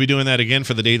 Today we'll be doing that again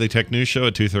for the Daily Tech News Show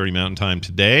at 2:30 Mountain Time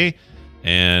today.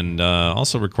 And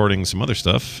also recording some other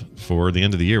stuff for the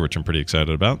end of the year, which I'm pretty excited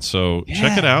about. So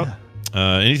check it out.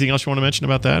 Anything else you want to mention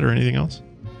about that, or anything else?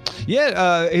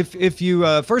 Yeah, if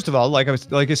you first of all, like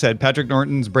I said, Patrick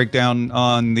Norton's breakdown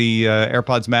on the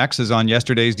AirPods Max is on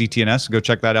yesterday's DTNS. So go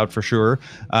check that out for sure.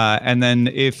 And then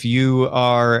if you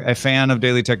are a fan of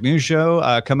Daily Tech News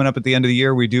Show, coming up at the end of the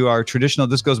year, we do our traditional.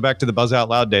 This goes back to the Buzz Out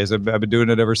Loud days. I've been doing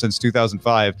it ever since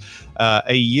 2005.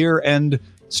 A year-end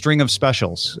string of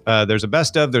specials. There's a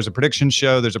best of, there's a predictions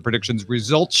show, there's a predictions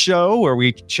results show where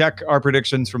we check our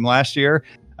predictions from last year.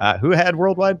 Who had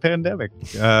worldwide pandemic?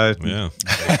 So we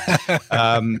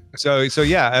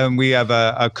have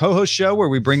a co-host show where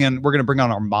we're going to bring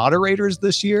on our moderators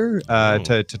this year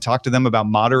to talk to them about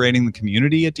moderating the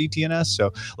community at DTNS.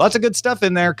 So lots of good stuff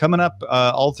in there coming up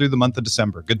all through the month of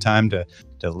December. Good time to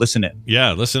listen in.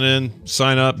 Yeah, listen in,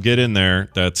 sign up, get in there.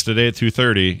 That's today at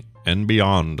 2:30 and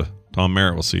beyond. Tom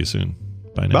Merritt, we'll see you soon.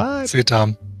 Bye now. Bye. See you,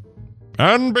 Tom.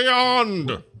 And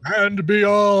beyond. And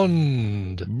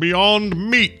beyond. Beyond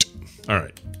meat. All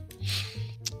right.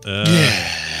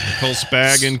 Nicole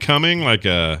Spag incoming, like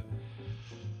a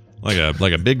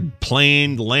big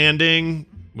plane landing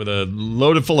with a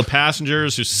loaded full of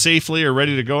passengers who safely are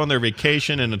ready to go on their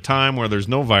vacation in a time where there's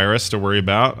no virus to worry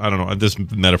about. I don't know. This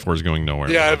metaphor is going nowhere.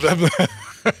 Yeah,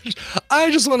 I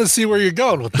just want to see where you're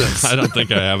going with this. I don't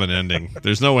think I have an ending.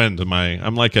 There's no end to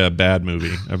I'm like a bad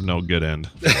movie. I have no good end.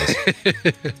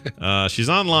 She's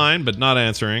online, but not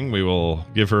answering. We will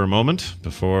give her a moment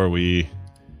before we...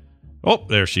 Oh,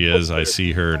 there she is. I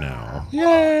see her now.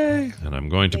 Yay! And I'm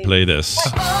going to play this.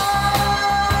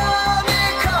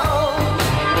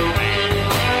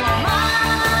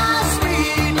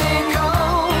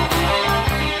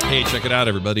 Hey, check it out,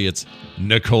 everybody. It's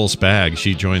Nicole Spag.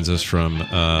 She joins us from,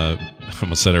 I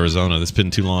almost said Arizona. That's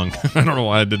been too long. I don't know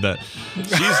why I did that.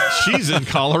 She's in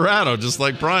Colorado, just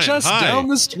like Brian. Just Hi. down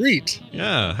the street.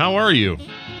 Yeah. How are you?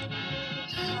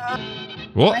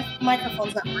 What? My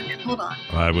microphone's not working. Hold on.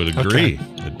 I would agree.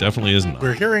 Okay. It definitely isn't.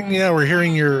 We're hearing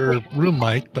your room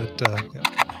mic, but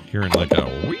hearing like a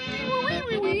wee.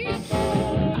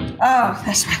 Oh,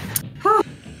 that's right.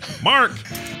 Mark.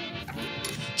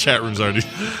 Chat room's already.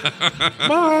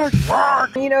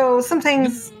 Mark. You know, some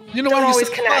things don't always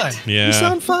connect. Fine. Yeah. You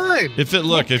sound fine.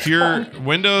 If your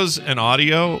Windows and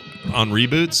audio on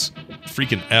reboots,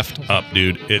 freaking effed up,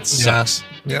 dude. It sucks.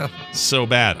 Yeah. So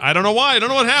bad. I don't know why. I don't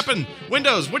know what happened.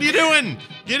 Windows, what are you doing?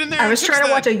 Get in there. I was trying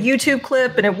to watch a YouTube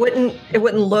clip and it wouldn't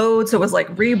load, so it was like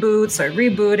reboot, so I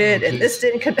rebooted and this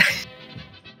didn't connect.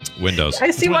 Windows.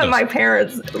 I see why my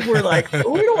parents were like, we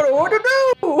don't know what to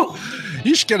do.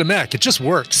 You should get a Mac. It just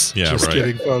works. Yeah, just right.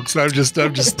 kidding, folks. I'm just.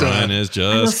 Brian is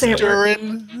just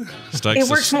stirring. It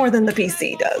works more than the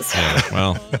PC does. Yeah,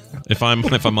 well, if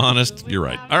I'm honest, you're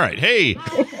right. All right, hey,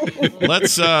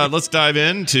 Let's dive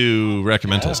into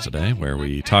Recommend Us today, where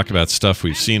we talk about stuff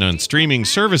we've seen on streaming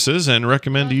services and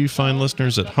recommend to you fine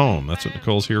listeners at home. That's what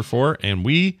Nicole's here for, and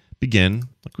we begin,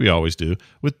 like we always do,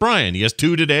 with Brian. He has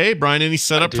 2 today. Brian, any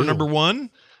setup for number 1?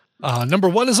 Number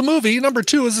 1 is a movie. Number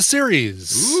 2 is a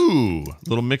series. Ooh,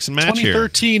 little mix and match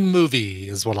 2013 movie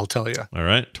is what I'll tell you. All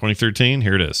right, 2013.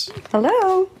 Here it is.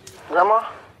 Hello, Grandma?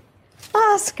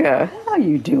 Oscar. How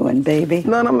you doing, baby?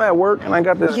 No, I'm at work, and I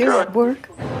got this. You at work?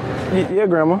 Yeah,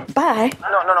 Grandma. Bye.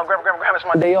 No, Grandma, it's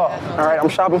my day off. All right, I'm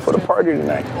shopping for the party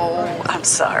tonight. Oh, I'm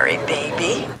sorry,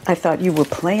 baby. I thought you were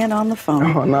playing on the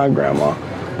phone. Oh, no, Grandma.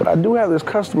 But I do have this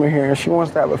customer here, and she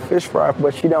wants to have a fish fry,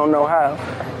 but she don't know how.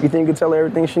 You think you can tell her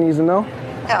everything she needs to know?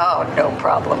 Oh, no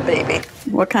problem, baby.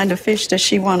 What kind of fish does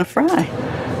she want to fry?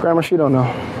 Grandma, she don't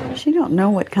know. She don't know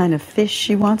what kind of fish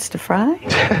she wants to fry?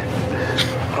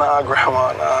 Nah,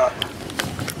 Grandma, nah.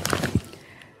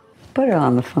 Put her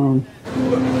on the phone.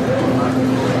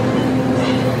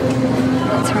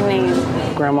 What's her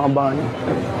name? Grandma Bonnie.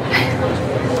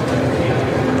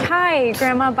 Hi,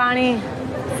 Grandma Bonnie.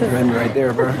 Right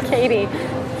there, bro. Katie.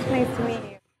 Nice to meet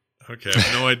you. Okay, I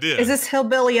have no idea. Is this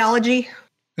Hillbillyology?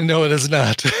 No, it is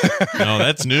not. No,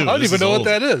 that's new. I don't even know what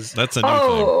that is. That's a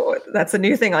new thing. That's a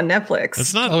new thing on Netflix.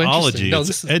 It's not ology. No,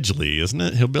 it's edgely, isn't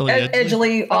it? Hillbilly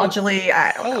edgely? Edgely,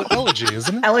 I don't know. Elegy,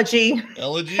 isn't it? Elegy.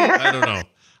 Elegy? I don't know.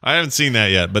 I haven't seen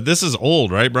that yet, but this is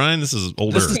old, right, Brian? This is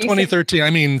older. This is 2013.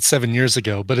 I mean, 7 years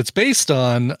ago, but it's based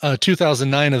on a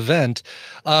 2009 event.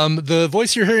 The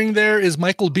voice you're hearing there is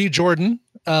Michael B. Jordan,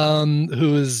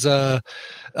 who is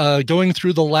going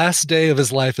through the last day of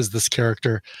his life as this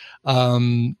character.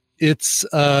 It's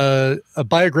a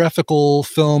biographical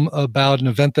film about an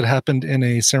event that happened in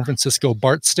a San Francisco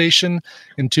BART station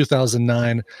in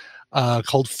 2009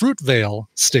 called Fruitvale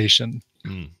Station.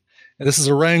 And this is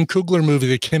a Ryan Coogler movie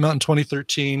that came out in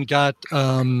 2013. Got,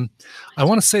 I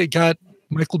want to say it got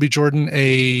Michael B. Jordan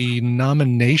a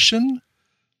nomination.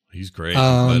 He's great.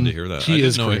 I'm glad to hear that. He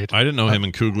is great. I didn't know him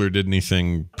and Coogler did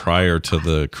anything prior to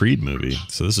the Creed movie,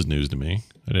 so this is news to me.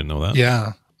 I didn't know that.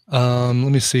 Yeah. Let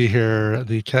me see here.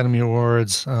 The Academy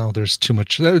Awards. Oh, there's too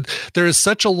much. There is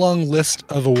such a long list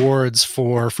of awards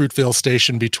for Fruitvale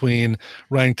Station between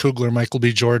Ryan Coogler, Michael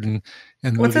B. Jordan,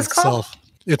 and the movie itself.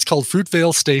 It's called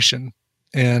Fruitvale Station.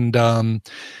 And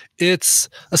it's,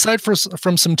 aside from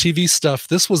some TV stuff,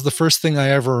 this was the first thing I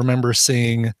ever remember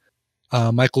seeing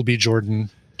Michael B.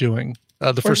 Jordan doing.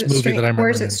 The first movie that I remember.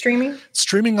 Where is it streaming?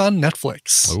 Streaming on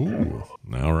Netflix. Oh,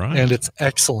 all right. And it's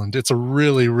excellent. It's a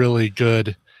really, really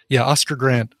good. Yeah, Oscar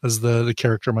Grant is the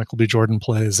character Michael B. Jordan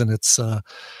plays, and it's a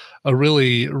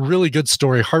really, really good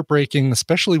story. Heartbreaking,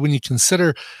 especially when you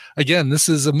consider, again, this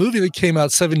is a movie that came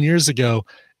out 7 years ago,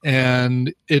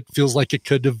 and it feels like it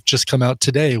could have just come out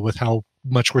today with how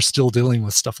much we're still dealing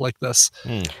with stuff like this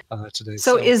today.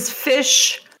 So is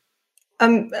fish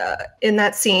in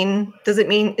that scene, does it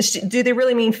mean, do they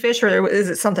really mean fish, or is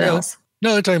it something else?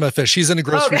 No, they're talking about fish. He's in a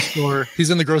grocery store. He's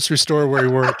in the grocery store where he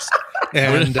works.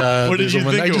 And what did you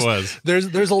think it was?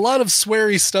 There's a lot of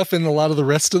sweary stuff in a lot of the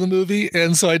rest of the movie,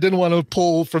 and so I didn't want to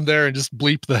pull from there and just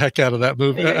bleep the heck out of that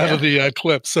movie, out of the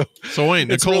clip. So wait,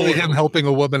 it's Nicole, really him helping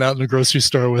a woman out in the grocery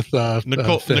store with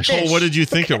Nicole. fish. Nicole, what did you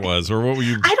think it was, or what were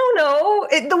you? I don't know.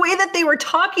 The way that they were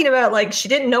talking about, like, she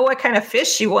didn't know what kind of fish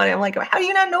she wanted. I'm like, how do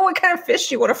you not know what kind of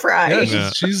fish you want to fry? Yeah,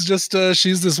 she's just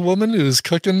she's this woman who's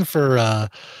cooking for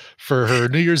her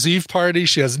New Year's Eve party.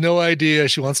 She has no idea.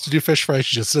 She wants to do fish fry.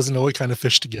 She just doesn't know what kind of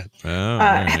fish to get.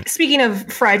 Right. Speaking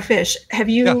of fried fish, have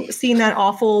you seen that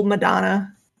awful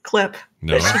Madonna clip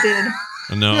that she did?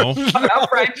 No. About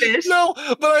fried fish? No,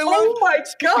 but I love. Oh my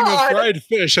God. Fried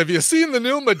fish. Have you seen the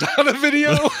new Madonna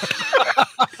video? No.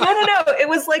 It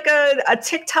was like a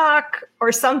TikTok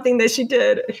or something that she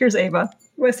did. Here's Ava.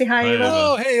 You want to say hi, Ava?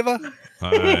 Oh, hey, Ava.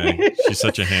 Hi. She's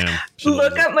such a ham.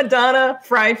 Look up Madonna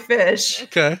Fried Fish.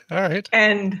 Okay. All right.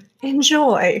 And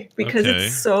enjoy, because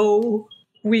it's so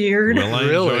weird. Will I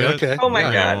enjoy it? Okay. Oh my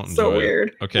God. So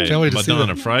weird. Okay. Can't wait to see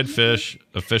Madonna that. Fried Fish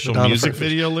official Madonna music Fried Fish.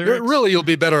 video lyrics. Really, you'll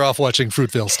be better off watching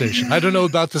Fruitvale Station. I don't know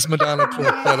about this Madonna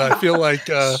clip, but I feel like.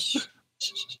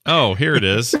 Oh, here it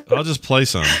is. I'll just play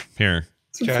some. Here.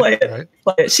 Okay. Play it. Right.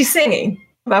 Play it. She's singing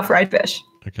about fried fish.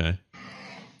 Okay.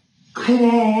 Come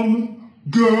on,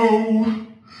 go.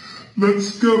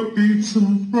 Let's go eat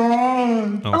some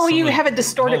fries. Oh, you have a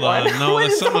distorted one. No,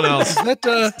 that's someone else. Was that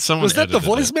the edited it.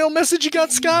 voicemail message you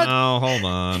got, Scott? No, hold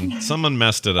on. Someone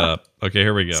messed it up. Okay,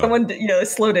 here we go. Someone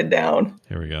slowed it down.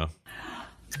 Here we go.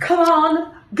 Come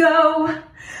on, go.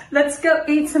 Let's go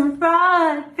eat some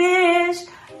fried fish.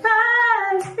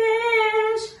 Fried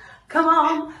fish. Come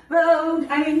on, road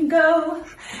and go.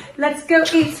 Let's go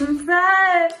eat some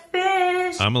fried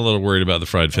fish. I'm a little worried about the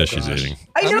fried fish he's eating.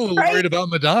 I'm a little worried about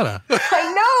Madonna.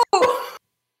 I know.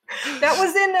 That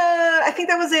was in, I think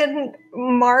that was in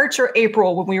March or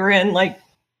April when we were in like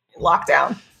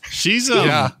lockdown. She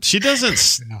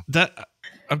doesn't that.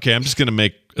 Okay, I'm just going to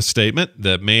make a statement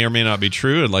that may or may not be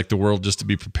true. I'd like the world just to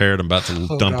be prepared. I'm about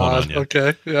to dump one on you.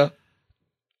 Okay, yeah.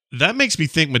 That makes me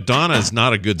think Madonna is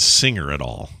not a good singer at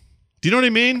all. Do you know what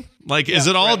I mean? Like, is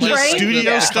it all just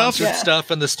studio stuff? Stuff,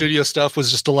 and the studio stuff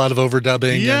was just a lot of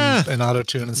overdubbing and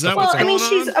auto-tune and stuff. Well, I mean,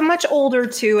 she's much older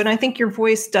too, and I think your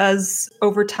voice does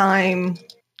over time.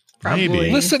 Probably.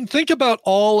 Maybe. Listen, think about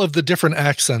all of the different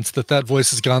accents that voice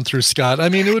has gone through, Scott. I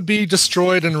mean, it would be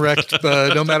destroyed and wrecked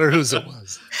no matter whose it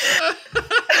was.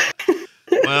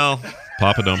 Well,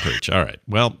 Papa don't preach. All right.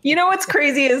 Well, you know what's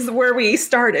crazy is where we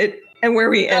started and where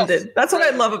we ended. That's what I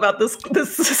love about this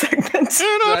segment.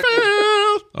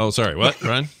 Oh, sorry. What,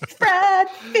 Ryan? Fried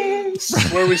fish.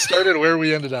 Where we started, where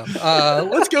we ended up.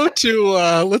 Let's go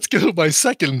to my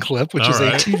second clip, which is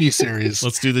a TV series.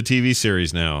 Let's do the TV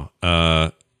series now.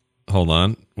 Hold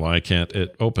on. Why can't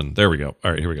it open? There we go.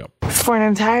 All right, here we go. For an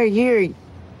entire year,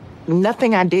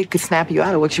 nothing I did could snap you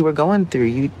out of what you were going through.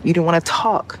 You didn't want to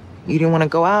talk. You didn't want to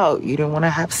go out. You didn't want to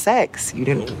have sex. You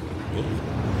didn't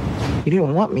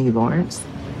want me, Lawrence.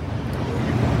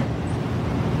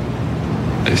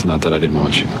 It's not that I didn't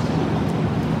want you.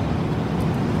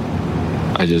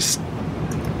 I just...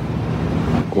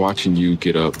 Watching you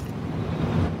get up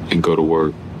and go to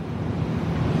work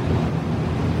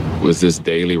was this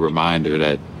daily reminder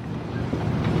that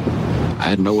I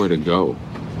had nowhere to go.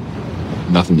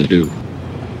 Nothing to do.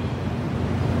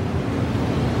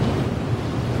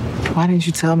 Why didn't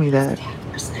you tell me that?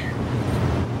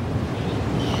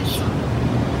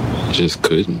 Just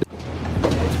couldn't.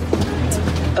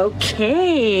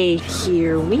 Okay,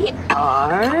 here we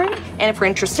are. And if we're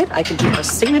interested, I can do a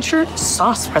signature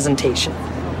sauce presentation.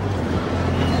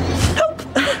 Nope.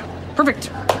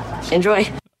 Perfect.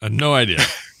 Enjoy. No idea.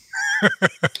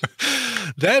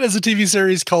 That is a TV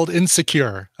series called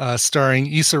Insecure,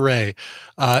 starring Issa Rae.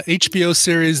 HBO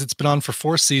series. It's been on for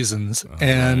 4 seasons.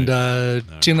 And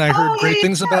Tina and I heard great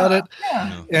things about it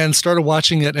and started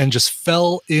watching it and just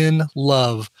fell in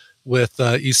love with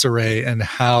Issa Rae and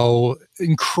how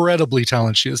incredibly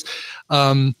talented she is.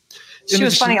 She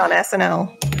was funny on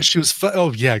SNL. She was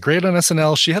great on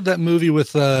SNL. She had that movie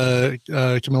with Camille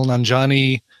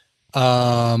Nanjiani.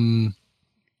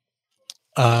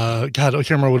 God, I can't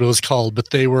remember what it was called, but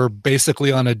they were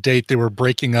basically on a date. They were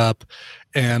breaking up,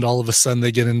 and all of a sudden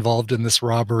they get involved in this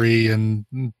robbery and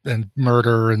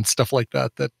murder and stuff like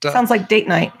that. That sounds like Date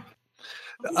Night.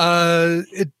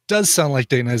 It does sound like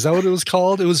Date Night. Is that what it was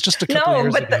called? It was just a couple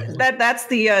years ago. That's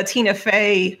the Tina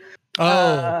Fey.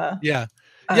 Yeah,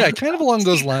 kind of along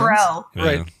those lines. Pharrell.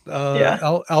 Right.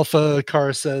 Alpha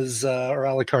Car says, or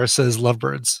Alacar says,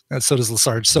 Lovebirds, and so does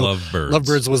Lesage. So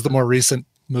Lovebirds was the more recent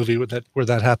movie where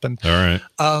that happened. All right.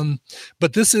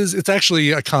 But it's actually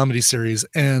a comedy series,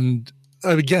 and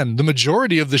again, the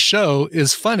majority of the show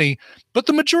is funny, but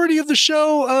the majority of the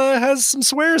show has some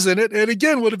swears in it, and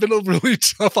again, would have been a really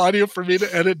tough audio for me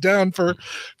to edit down for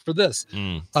this.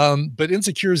 But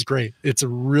Insecure is great. It's a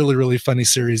really, really funny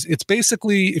series. It's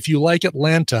basically, if you like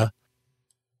Atlanta,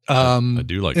 I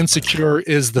do like Insecure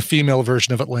is the female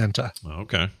version of Atlanta.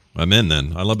 Okay, I'm in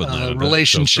then. I love Atlanta.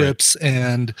 Relationships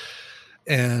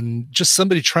and just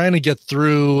somebody trying to get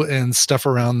through, and stuff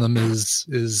around them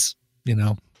is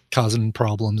causing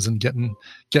problems and getting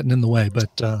in the way.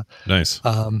 But nice.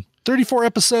 34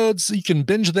 episodes. You can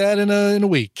binge that in a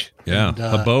week. Yeah. And,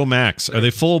 Abo Max. Are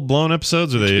they full blown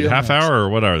episodes? Are they half hour or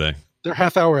what are they? They're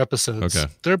half-hour episodes.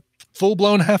 Okay. They're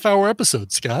full-blown half-hour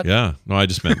episodes, Scott. Yeah. No, I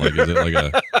just meant is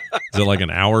it like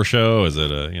an hour show? Is it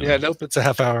Yeah, nope, it's a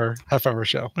half-hour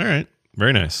show. All right.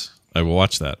 Very nice. I will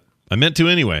watch that. I meant to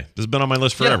anyway. This has been on my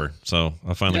list forever, so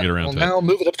I'll finally get around to it. Now I'll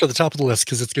move it up to the top of the list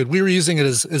because it's good. We were using it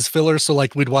as filler, so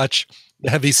like we'd watch the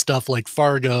heavy stuff like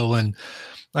Fargo and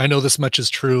I Know This Much Is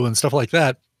True and stuff like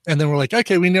that. And then we're like,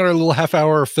 okay, we need our little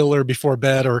half-hour filler before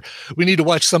bed, or we need to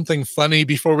watch something funny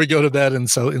before we go to bed. And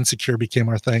so Insecure became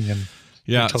our thing. And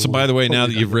so by the way, now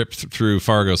that you've ripped through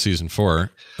Fargo season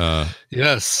 4,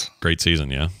 yes, great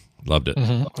season, yeah, loved it.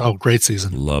 Mm-hmm. Oh, great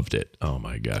season, loved it. Oh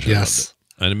my gosh, yes, I loved it.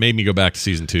 And it made me go back to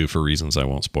season 2 for reasons I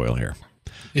won't spoil here.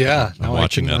 Yeah, I'm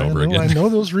watching that over again. I know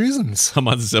those reasons. I'm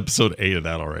on this episode 8 of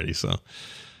that already. So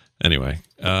anyway,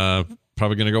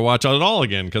 probably going to go watch it all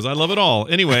again because I love it all.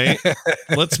 Anyway,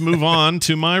 let's move on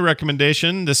to my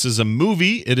recommendation. This is a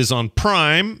movie. It is on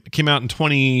Prime. It came out in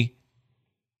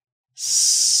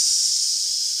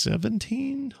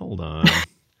 2017. Hold on.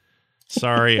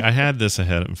 Sorry, I had this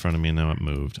ahead in front of me and now it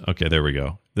moved. Okay, there we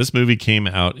go. This movie came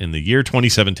out in the year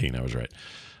 2017. I was right.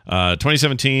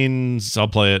 2017, I'll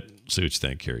play it. See what you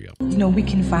think. Here you go. You know, we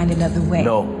can find another way.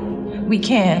 No. We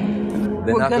can.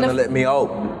 They're not gonna let me out.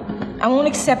 I won't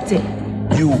accept it.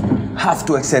 You have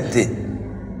to accept it.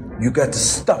 You got to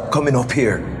stop coming up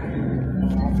here.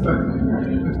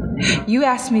 You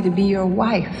asked me to be your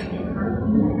wife.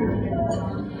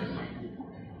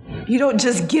 You don't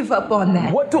just give up on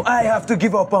that. What do I have to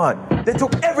give up on? They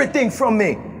took everything from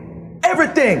me.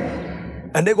 Everything.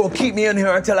 And they're gonna keep me in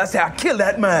here until I say I killed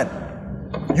that man.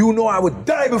 You know I would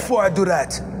die before I do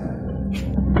that.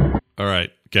 All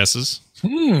right. Guesses?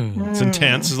 It's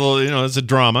intense. It's a little, it's a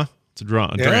drama. It's a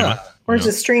drama. Where's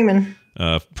it streaming?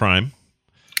 Prime.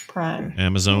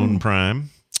 Amazon Prime.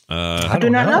 I do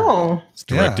not know. It's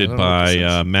directed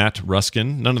by Matt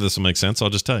Ruskin. None of this will make sense. I'll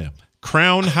just tell you.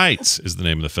 Crown Heights is the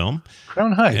name of the film.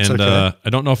 Crown Heights. And okay. I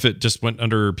don't know if it just went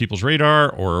under people's radar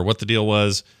or what the deal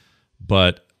was,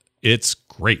 but it's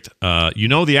great. You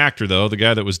know the actor, though, the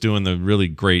guy that was doing the really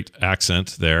great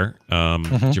accent there,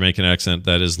 Jamaican accent,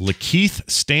 that is Lakeith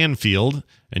Stanfield.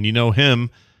 And you know him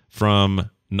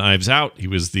from Knives Out. He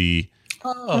was the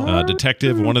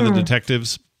detective, one of the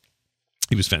detectives.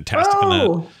 He was fantastic in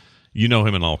that. You know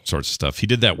him in all sorts of stuff. He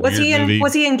did that weird movie.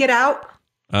 Was he in Get Out?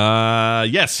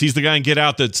 Yes, he's the guy in Get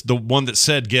Out that's the one that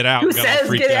said Get Out. Who says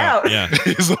Get Out? Yeah.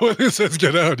 He's the one who says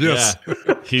Get Out, yes.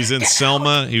 Yeah. He's in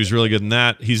Selma. He was really good in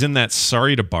that. He's in that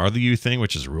Sorry to Bother You thing,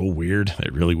 which is real weird, a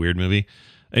really weird movie.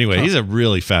 Anyway, he's a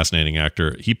really fascinating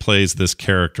actor. He plays this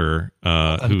character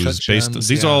who's based...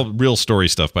 These are all real story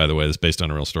stuff, by the way. That's based on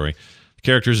a real story.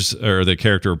 The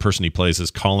character or person he plays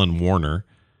is Colin Warner.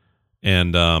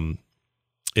 And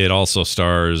it also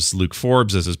stars Luke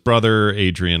Forbes as his brother,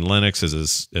 Adrian Lennox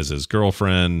as his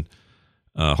girlfriend,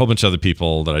 a whole bunch of other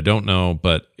people that I don't know,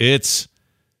 but it's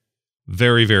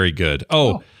very, very good.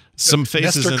 Some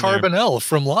faces Nestor in there. Carbonell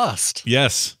from Lost.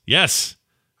 Yes. Is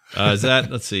that,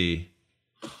 let's see.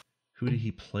 Who did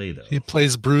he play, though? He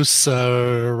plays Bruce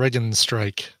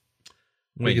Regenstrike.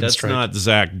 Wait, that's not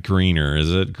Zach Greener,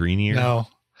 is it? Greenier?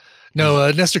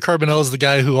 No, Nestor Carbonell is the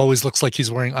guy who always looks like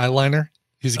he's wearing eyeliner.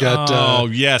 He's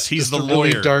got. Yes, he's the lawyer.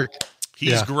 Really dark.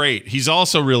 He's great. He's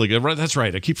also really good. Right, that's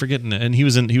right. I keep forgetting that. And he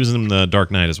was in the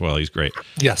Dark Knight as well. He's great.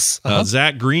 Yes.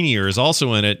 Zach Greenier is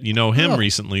also in it. You know him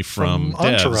recently from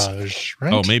Devs. Entourage,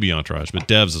 right? Oh, maybe Entourage, but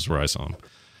Devs is where I saw him.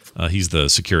 He's the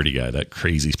security guy, that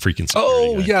crazy freaking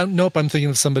security guy. Yeah. Nope. I'm thinking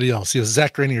of somebody else. Yes,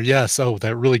 Zach Greenier. Yes. Oh,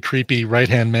 that really creepy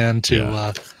right-hand man to.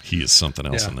 Yeah. He is something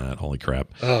else in that. Holy crap.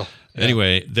 Oh. Yeah.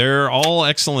 Anyway, they're all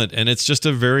excellent, and it's just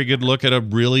a very good look at a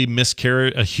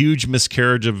huge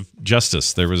miscarriage of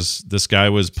justice. This guy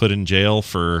was put in jail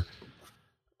for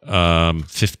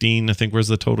 15, I think was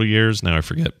the total years. Now I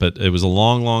forget, but it was a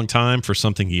long, long time for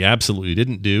something he absolutely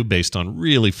didn't do based on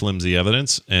really flimsy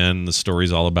evidence, and the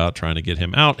story's all about trying to get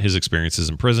him out, his experiences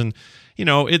in prison.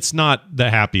 It's not the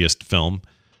happiest film,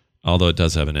 although it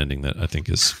does have an ending that I think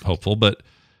is hopeful, but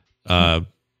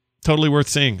totally worth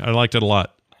seeing. I liked it a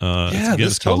lot.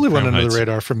 This totally went under the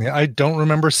radar for me. I don't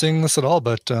remember seeing this at all,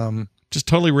 but just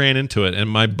totally ran into it. And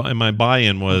my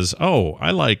buy-in was, I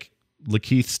like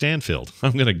Lakeith Stanfield.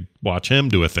 I'm going to watch him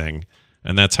do a thing,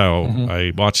 and that's how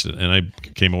I watched it. And I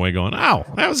came away going,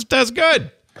 that's good.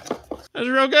 That's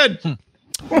real good.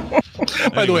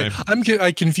 By the way,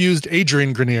 I confused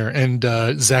Adrian Grenier and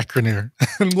Zach Grenier.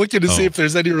 I'm looking to see if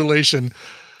there's any relation.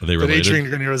 Are they related? But Adrian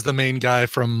Grenier is the main guy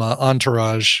from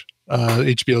Entourage.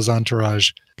 HBO's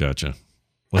Entourage. Gotcha.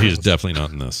 Well, he's definitely not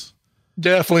in this.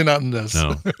 Definitely not in this.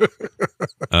 No.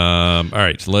 All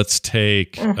right. Let's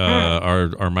take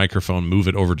our microphone, move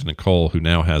it over to Nicole, who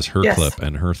now has her clip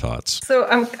and her thoughts. So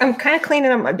I'm kind of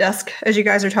cleaning up my desk as you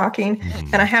guys are talking,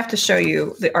 and I have to show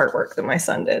you the artwork that my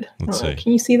son did. Let's see.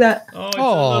 Can you see that? Oh, it's a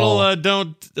little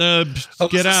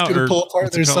don't get out. Or pull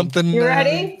apart. There's something. You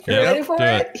ready? You ready for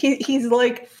it? He's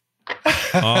like.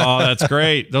 Oh, that's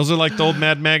great. Those are like the old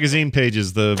Mad Magazine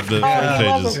pages, the old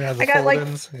pages. I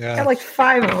got like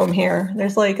 5 of them here.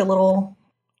 There's like a little.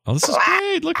 Oh, this is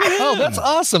great. Look at him. Oh, that's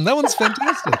awesome. That one's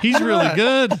fantastic. He's really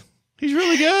good. He's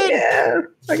really good. Yeah.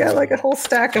 I got like a whole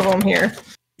stack of them here.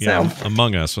 Yeah, so.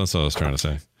 Among Us. That's what I was trying to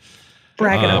say.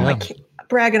 Bragging on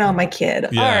my kid.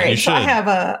 Yeah, all right. So I have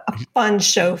a fun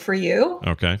show for you.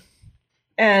 Okay.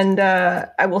 And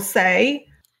I will say,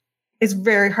 it's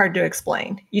very hard to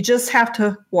explain. You just have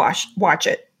to watch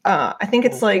it. I think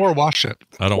it's like or wash it.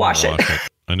 I don't want to watch it.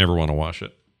 I never want to watch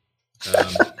it.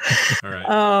 All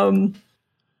right.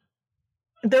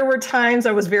 There were times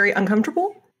I was very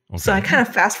uncomfortable, so I kind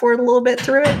of fast forward a little bit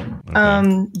through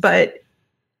it. But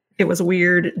it was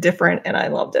weird, different, and I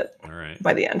loved it. All right.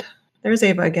 By the end. There's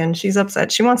Ava again. She's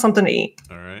upset. She wants something to eat.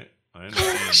 All right. I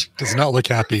understand. She does not look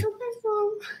happy.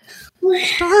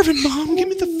 Starving, Mom. Give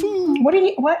me the food. What are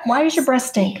you? What? Why is your breast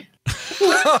stink?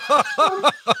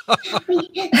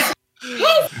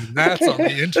 That's on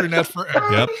the internet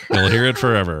forever. Yep. You'll hear it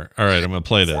forever. All right. I'm going to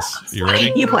play this. You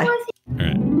ready? You play. All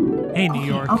right. Hey, New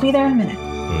York. I'll be there in a minute.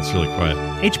 Oh, it's really quiet.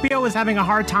 HBO is having a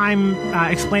hard time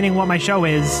explaining what my show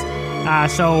is,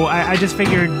 so I just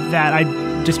figured that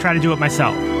I'd just try to do it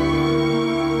myself.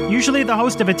 Usually the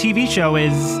host of a TV show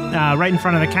is right in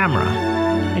front of the camera,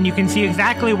 and you can see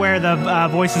exactly where the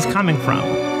voice is coming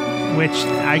from, which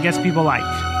I guess people like.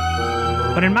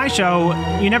 But in my show,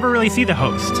 you never really see the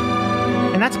host,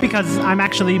 and that's because I'm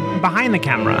actually behind the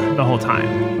camera the whole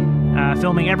time,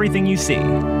 filming everything you see.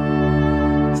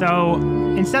 So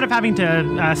instead of having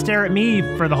to stare at me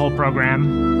for the whole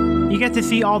program, you get to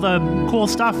see all the cool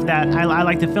stuff that I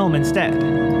like to film instead,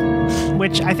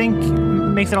 which I think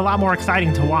makes it a lot more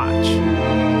exciting to watch.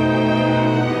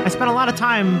 I spent a lot of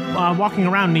time walking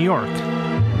around New York,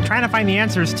 trying to find the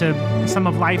answers to some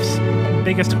of life's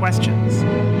biggest questions.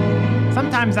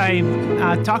 Sometimes I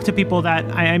talk to people that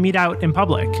I meet out in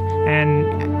public and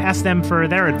ask them for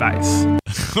their advice.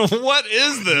 What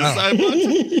is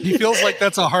this? He feels like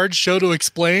that's a hard show to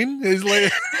explain. He's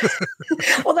like,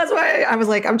 well, that's why I was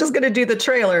like, I'm just going to do the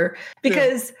trailer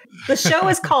because the show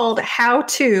is called How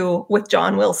To with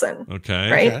John Wilson.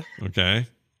 Okay. Right? Okay.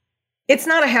 It's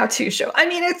not a how-to show. I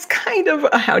mean, it's kind of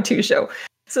a how-to show.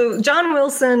 So John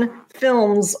Wilson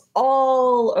films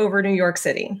all over New York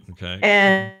City. Okay.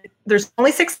 And there's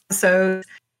only 6 episodes.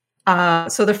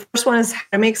 So the first one is how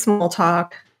to make small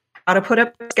talk, how to put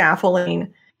up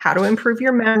scaffolding, how to improve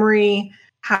your memory,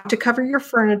 how to cover your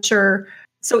furniture.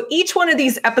 So each one of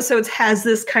these episodes has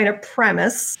this kind of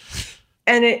premise,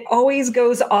 and it always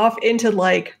goes off into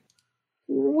like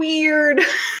weird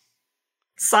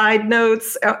side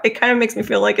notes. It kind of makes me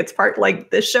feel like it's part like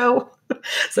this show.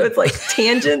 So it's like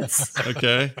tangents.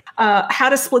 Okay. How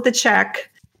to split the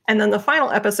check. And then the final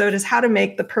episode is how to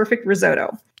make the perfect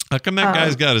risotto. How come that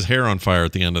guy's got his hair on fire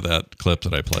at the end of that clip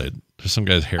that I played? There's some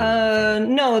guy's hair.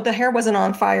 No, the hair wasn't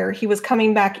on fire. He was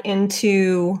coming back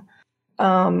into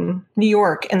New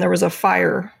York, and there was a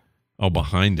fire. Oh,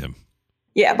 behind him.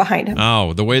 Yeah, behind him.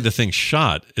 Oh, the way the thing's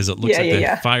shot is it looks like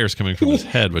the fire's coming from his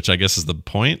head, which I guess is the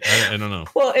point. I don't know.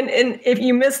 Well, and if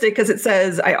you missed it, because it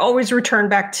says, I always return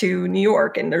back to New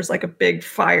York, and there's like a big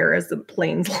fire as the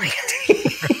plane's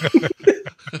landing.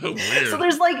 Weird. So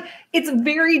there's like, it's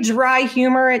very dry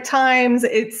humor at times.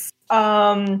 It's,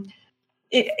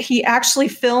 he actually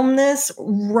filmed this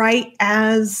right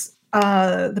as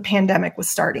the pandemic was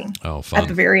starting. Oh, fun. At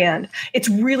the very end. It's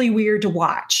really weird to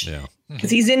watch. Yeah. Because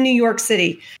he's in New York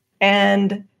City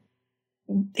and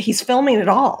he's filming it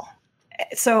all.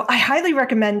 So I highly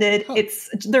recommend it.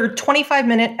 They're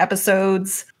 25-minute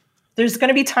episodes. There's going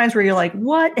to be times where you're like,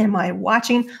 what am I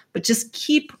watching? But just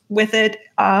keep with it.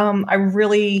 I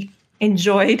really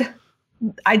enjoyed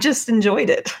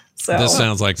it. So this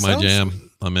sounds like my jam.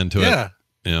 I'm into it.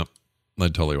 Yeah.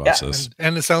 I'd totally watch this.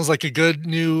 And it sounds like a good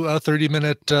new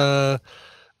 30-minute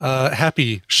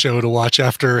happy show to watch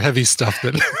after heavy stuff.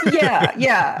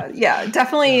 Yeah.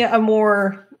 Definitely a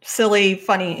more silly,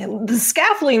 funny. The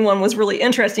scaffolding one was really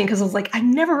interesting because I was like, I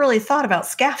never really thought about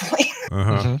scaffolding.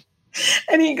 Uh-huh.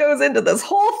 And he goes into this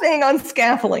whole thing on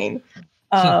scaffolding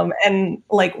and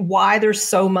like why there's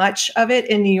so much of it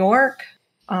in New York.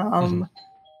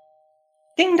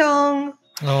 Ding dong.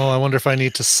 Oh, I wonder if I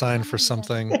need to sign for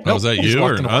something. Oh, was that you?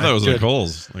 Or I thought it was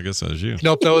Nicole's. I guess that was you.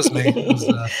 Nope, that was me. It was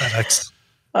FedEx.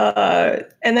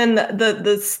 And then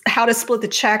the how to split the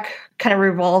check kind of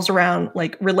revolves around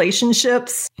like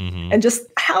relationships and just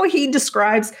how he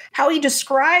describes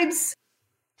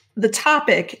the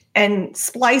topic and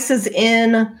splices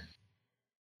in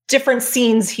different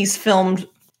scenes he's filmed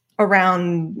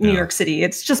around New York City.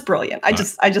 It's just brilliant. I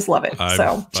just love it.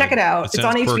 So check it out. It's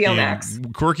on HBO Max.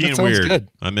 Quirky and weird. Good.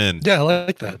 I'm in. Yeah, I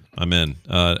like that. I'm in.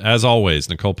 As always,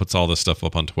 Nicole puts all this stuff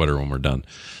up on Twitter when we're done.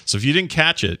 So if you didn't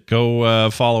catch it, go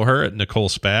follow her at Nicole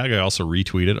Spag. I also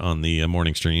retweet it on the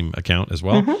Morning Stream account as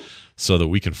well, so that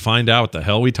we can find out what the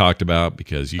hell we talked about,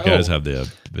 because you guys have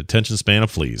the attention span of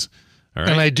fleas. All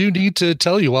right. And I do need to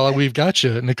tell you while we've got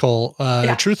you, Nicole,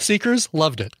 Truth Seekers,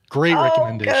 loved it. Great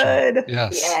recommendation. Good.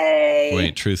 Yes. Yay.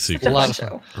 Wait, Truth Seekers. A lot of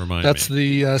fun. Remind That's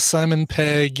me. the Simon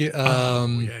Pegg.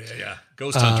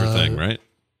 Ghost Hunter thing, right?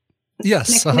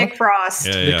 Yes. Nick Frost.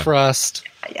 Nick Frost.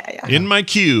 Yeah. In my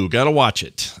queue. Got to watch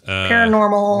it.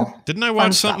 Paranormal. Didn't I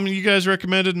watch something you guys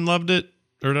recommended and loved it?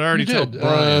 Or did I already tell did.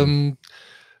 Brian?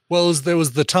 Well, there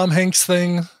was the Tom Hanks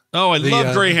thing. Oh, I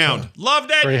love Greyhound.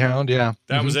 Loved it. Greyhound, yeah.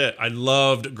 That was it. I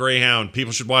loved Greyhound.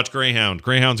 People should watch Greyhound.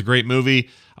 Greyhound's a great movie.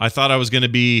 I thought I was going to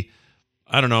be,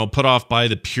 I don't know, put off by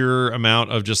the pure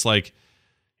amount of just like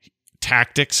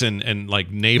tactics and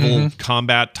like naval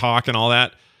combat talk and all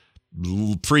that.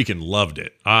 Freaking loved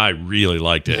it. I really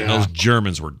liked it. And those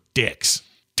Germans were dicks.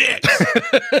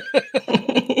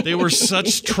 They were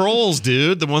such trolls,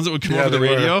 dude. The ones that would come over the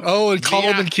radio. Oh, and call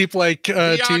them and keep like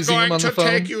teasing them on the phone.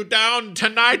 We are going to take you down.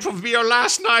 Tonight will be your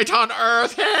last night on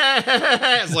Earth.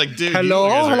 It's like, dude,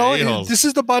 hello. This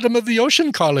is the bottom of the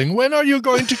ocean calling. When are you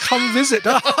going to come visit?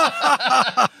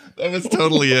 That was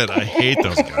totally it. I hate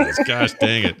those guys. Gosh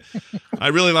dang it. I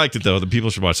really liked it, though. The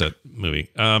people should watch that movie.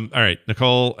 All right,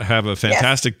 Nicole, have a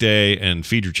fantastic day and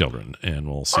feed your children, and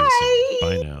we'll see you soon.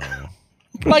 Bye now.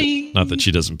 Bye. Not that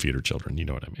she doesn't feed her children. You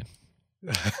know what I mean.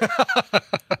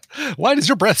 Why does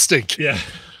your breath stink? Yeah.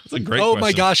 That's a great question.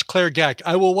 My my gosh, Claire Gack.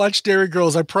 I will watch Dairy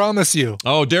Girls. I promise you.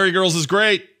 Oh, Dairy Girls is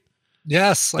great.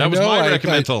 Yes. That was my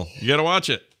recommendal. You got to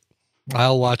watch it.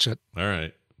 I'll watch it. All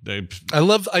right. I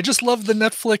just love the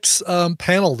Netflix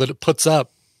panel that it puts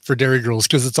up for Dairy Girls,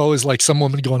 because it's always like some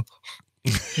woman going,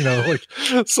 like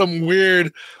some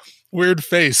weird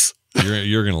face.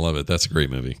 You're gonna love it. That's a great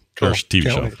movie. Cool. Or TV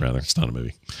show, rather. It's not a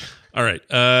movie. All right.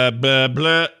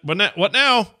 What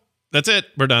now? That's it.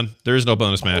 We're done. There is no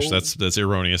bonus mash. That's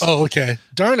erroneous. Oh, okay.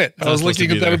 Darn it. I was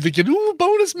looking at that and thinking, ooh,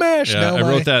 bonus mash. Yeah, I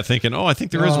wrote that thinking, I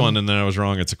think there is one, and then I was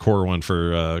wrong. It's a core one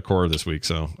for core this week.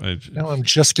 So now I'm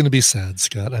just gonna be sad,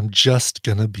 Scott. I'm just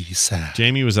gonna be sad.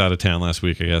 Jamie was out of town last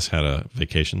week, I guess, had a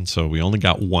vacation, so we only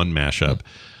got one mashup.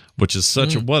 Which is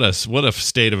such what a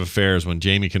state of affairs when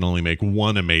Jamie can only make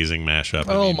one amazing mashup.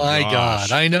 Oh my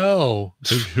God, I know.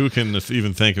 Who can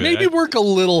even think of it? Maybe work a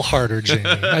little harder, Jamie.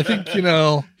 I think he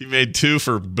made 2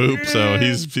 for Boop, so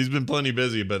he's been plenty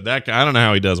busy. But that guy, I don't know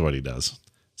how he does what he does.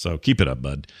 So keep it up,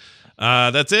 bud.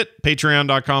 That's it.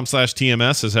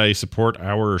 Patreon.com/TMS is how you support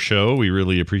our show. We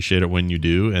really appreciate it when you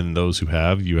do, and those who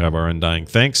have, you have our undying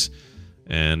thanks.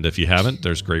 And if you haven't,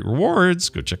 there's great rewards.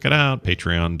 Go check it out.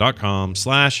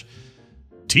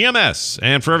 Patreon.com/TMS.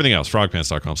 And for everything else,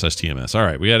 frogpants.com/TMS. All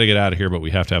right, we got to get out of here, but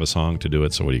we have to have a song to do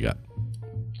it. So what do you got?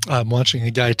 I'm watching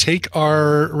a guy take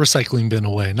our recycling bin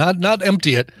away. Not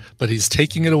empty it, but he's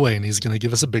taking it away, and he's going to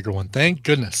give us a bigger one. Thank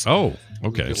goodness. Oh,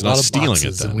 okay. It's not stealing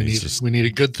it then. We need a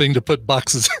good thing to put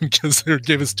boxes in, because they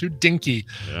gave us too dinky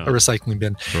a recycling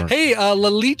bin. Sure. Hey,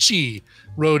 Lalichi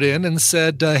wrote in and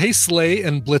said, hey, Slay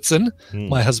and Blitzen,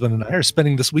 my husband and I are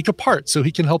spending this week apart so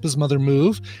he can help his mother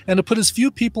move and to put as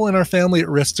few people in our family at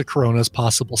risk to corona as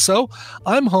possible. So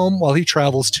I'm home while he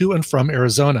travels to and from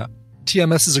Arizona.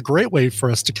 TMS is a great way for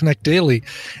us to connect daily,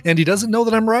 and he doesn't know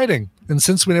that I'm writing. And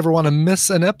since we never want to miss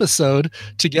an episode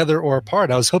together or apart,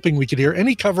 I was hoping we could hear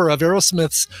any cover of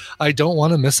Aerosmith's I Don't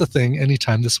Want to Miss a Thing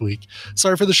anytime this week.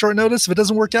 Sorry for the short notice. If it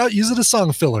doesn't work out, use it as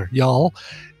song filler, y'all.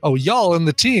 Oh, y'all and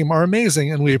the team are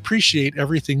amazing, and we appreciate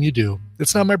everything you do.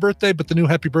 It's not my birthday, but the new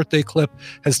Happy Birthday clip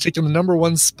has taken the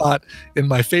 #1 spot in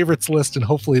my favorites list, and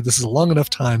hopefully this is a long enough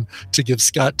time to give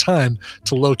Scott time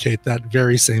to locate that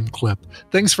very same clip.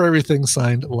 Thanks for everything,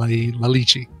 signed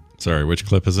Lalichi. Sorry, which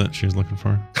clip is it she was looking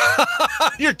for?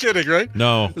 You're kidding, right?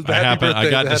 No, I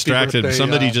got distracted. Birthday,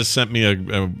 somebody just sent me a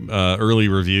early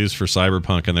reviews for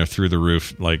Cyberpunk, and they're through the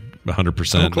roof, like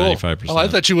 100%, oh, cool. 95%. Oh, I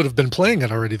thought you would have been playing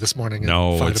it already this morning.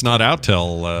 No, it's not out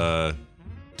till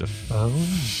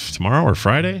tomorrow or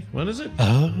Friday. When is it?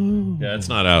 Oh. Yeah, it's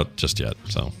not out just yet.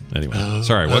 So anyway,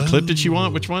 sorry. What clip did you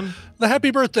want? Which one? The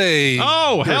Happy Birthday.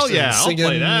 Oh, hell yeah. I'll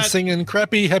play that. Singing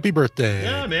crappy Happy Birthday.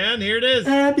 Yeah, man. Here it is.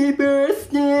 Happy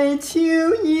birthday to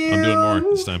you. I'm doing more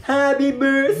this time. Happy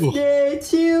birthday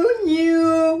to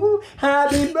you.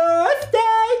 Happy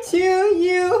birthday to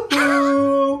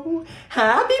you.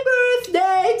 Happy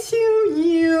birthday to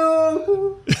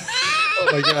you. Oh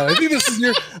my God. I think this is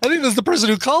the person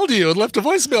who called you and left a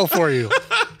voicemail for you.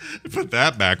 Put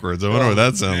that backwards. I wonder what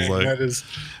that sounds like. That is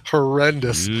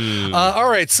horrendous. All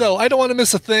right, so I don't want to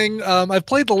miss a thing. I've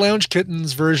played the Lounge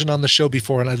Kittens version on the show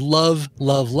before, and I love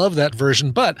that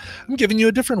version, but I'm giving you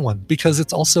a different one because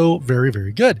it's also very,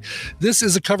 very good. This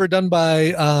is a cover done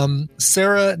by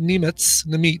Sarah Nimitz.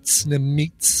 I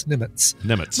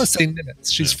must say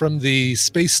Nimitz. She's from the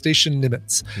space station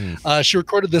Nimitz. She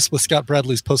recorded this with Scott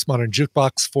Bradley's Postmodern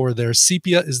Jukebox for their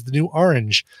Sepia is the New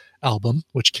Orange album,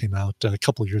 which came out a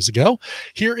couple years ago.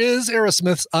 Here is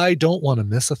Aerosmith's I Don't Want to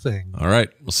Miss a Thing. All right.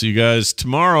 We'll see you guys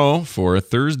tomorrow for a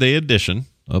Thursday edition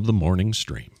of the Morning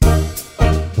Stream.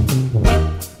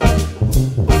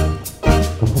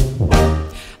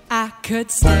 I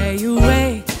could stay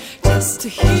awake just to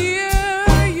hear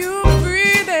you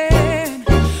breathing.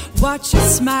 Watch you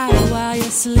smile while you're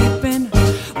sleeping.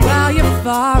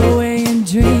 far away and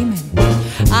dreaming.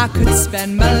 I could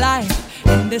spend my life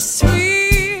in this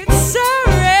sweet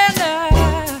surrender.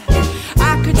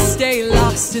 I could stay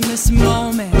lost in this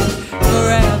moment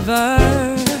forever,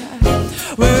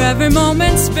 where every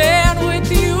moment spent with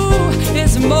you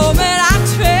is a moment I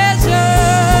treasure.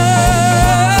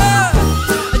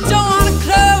 I don't wanna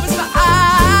close my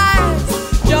eyes,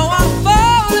 don't wanna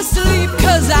fall asleep,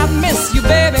 'cause I miss you,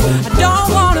 baby. I don't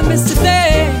wanna miss a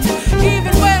thing,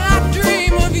 even when I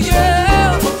dream of you.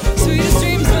 Sweetest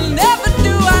dreams will never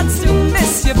do, I'd still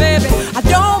miss you, baby. I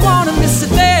don't wanna miss a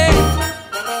thing.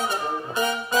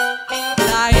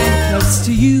 Lying close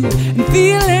to you and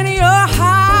feeling your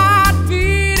heart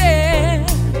beating,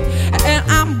 and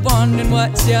I'm wondering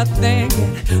what you're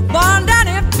thinking, wondering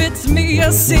if it's me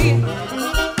you're seeing.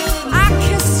 I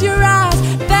kiss your eyes,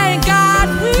 thank God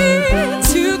we're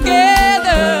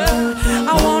together.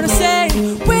 I wanna stay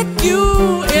with you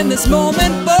in this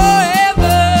moment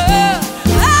forever.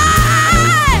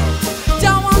 I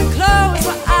don't wanna close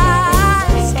my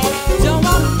eyes, don't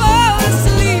wanna fall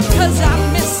asleep, 'cause I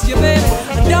miss you, baby.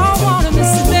 I don't wanna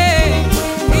miss a day,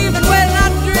 even when I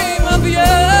dream of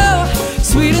you.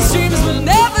 Sweetest dreams will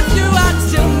never do, I'd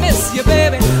still miss you,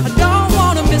 baby. I don't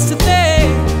wanna miss a thing.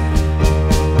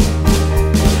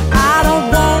 I don't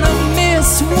wanna miss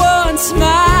one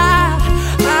smile,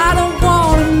 I don't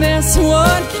wanna miss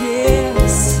one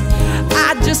kiss. I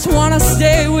just wanna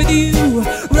stay with you,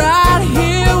 right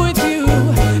here with you,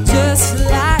 just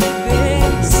like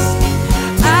this.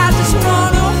 I just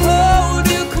wanna hold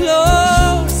you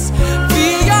close,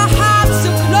 feel your heart so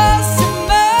close to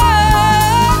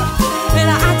mine, and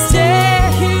I'd stay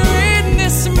here in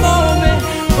this moment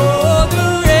for the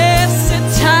rest of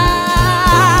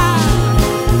time.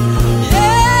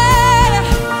 Yeah,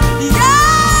 yeah.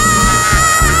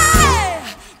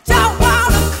 Don't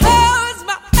wanna close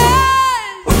my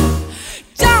eyes,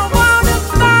 don't wanna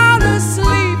fall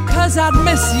asleep, 'cause I'd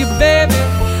miss you, baby,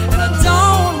 and I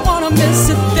don't wanna miss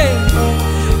a thing.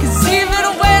 'Cause even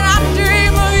when I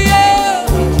dream of you,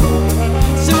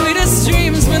 sweetest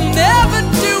dreams will never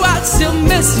do, I'd still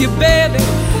miss you, baby,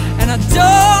 and I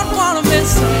don't wanna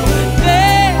miss a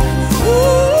thing.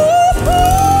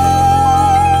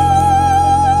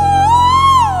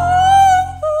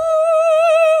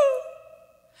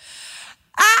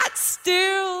 I'd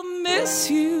still miss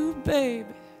you,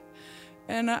 baby,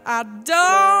 and I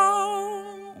don't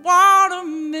wanna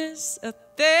miss a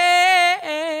thing.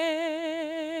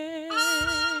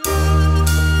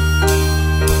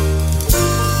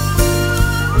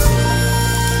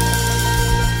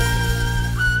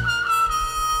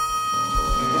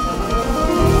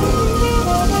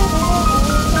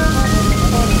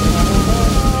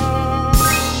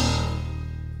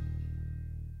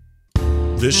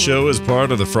 This show is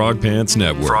part of the Frog Pants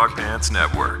Network. Frog Pants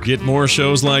Network. Get more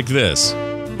shows like this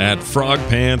at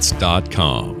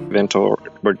frogpants.com.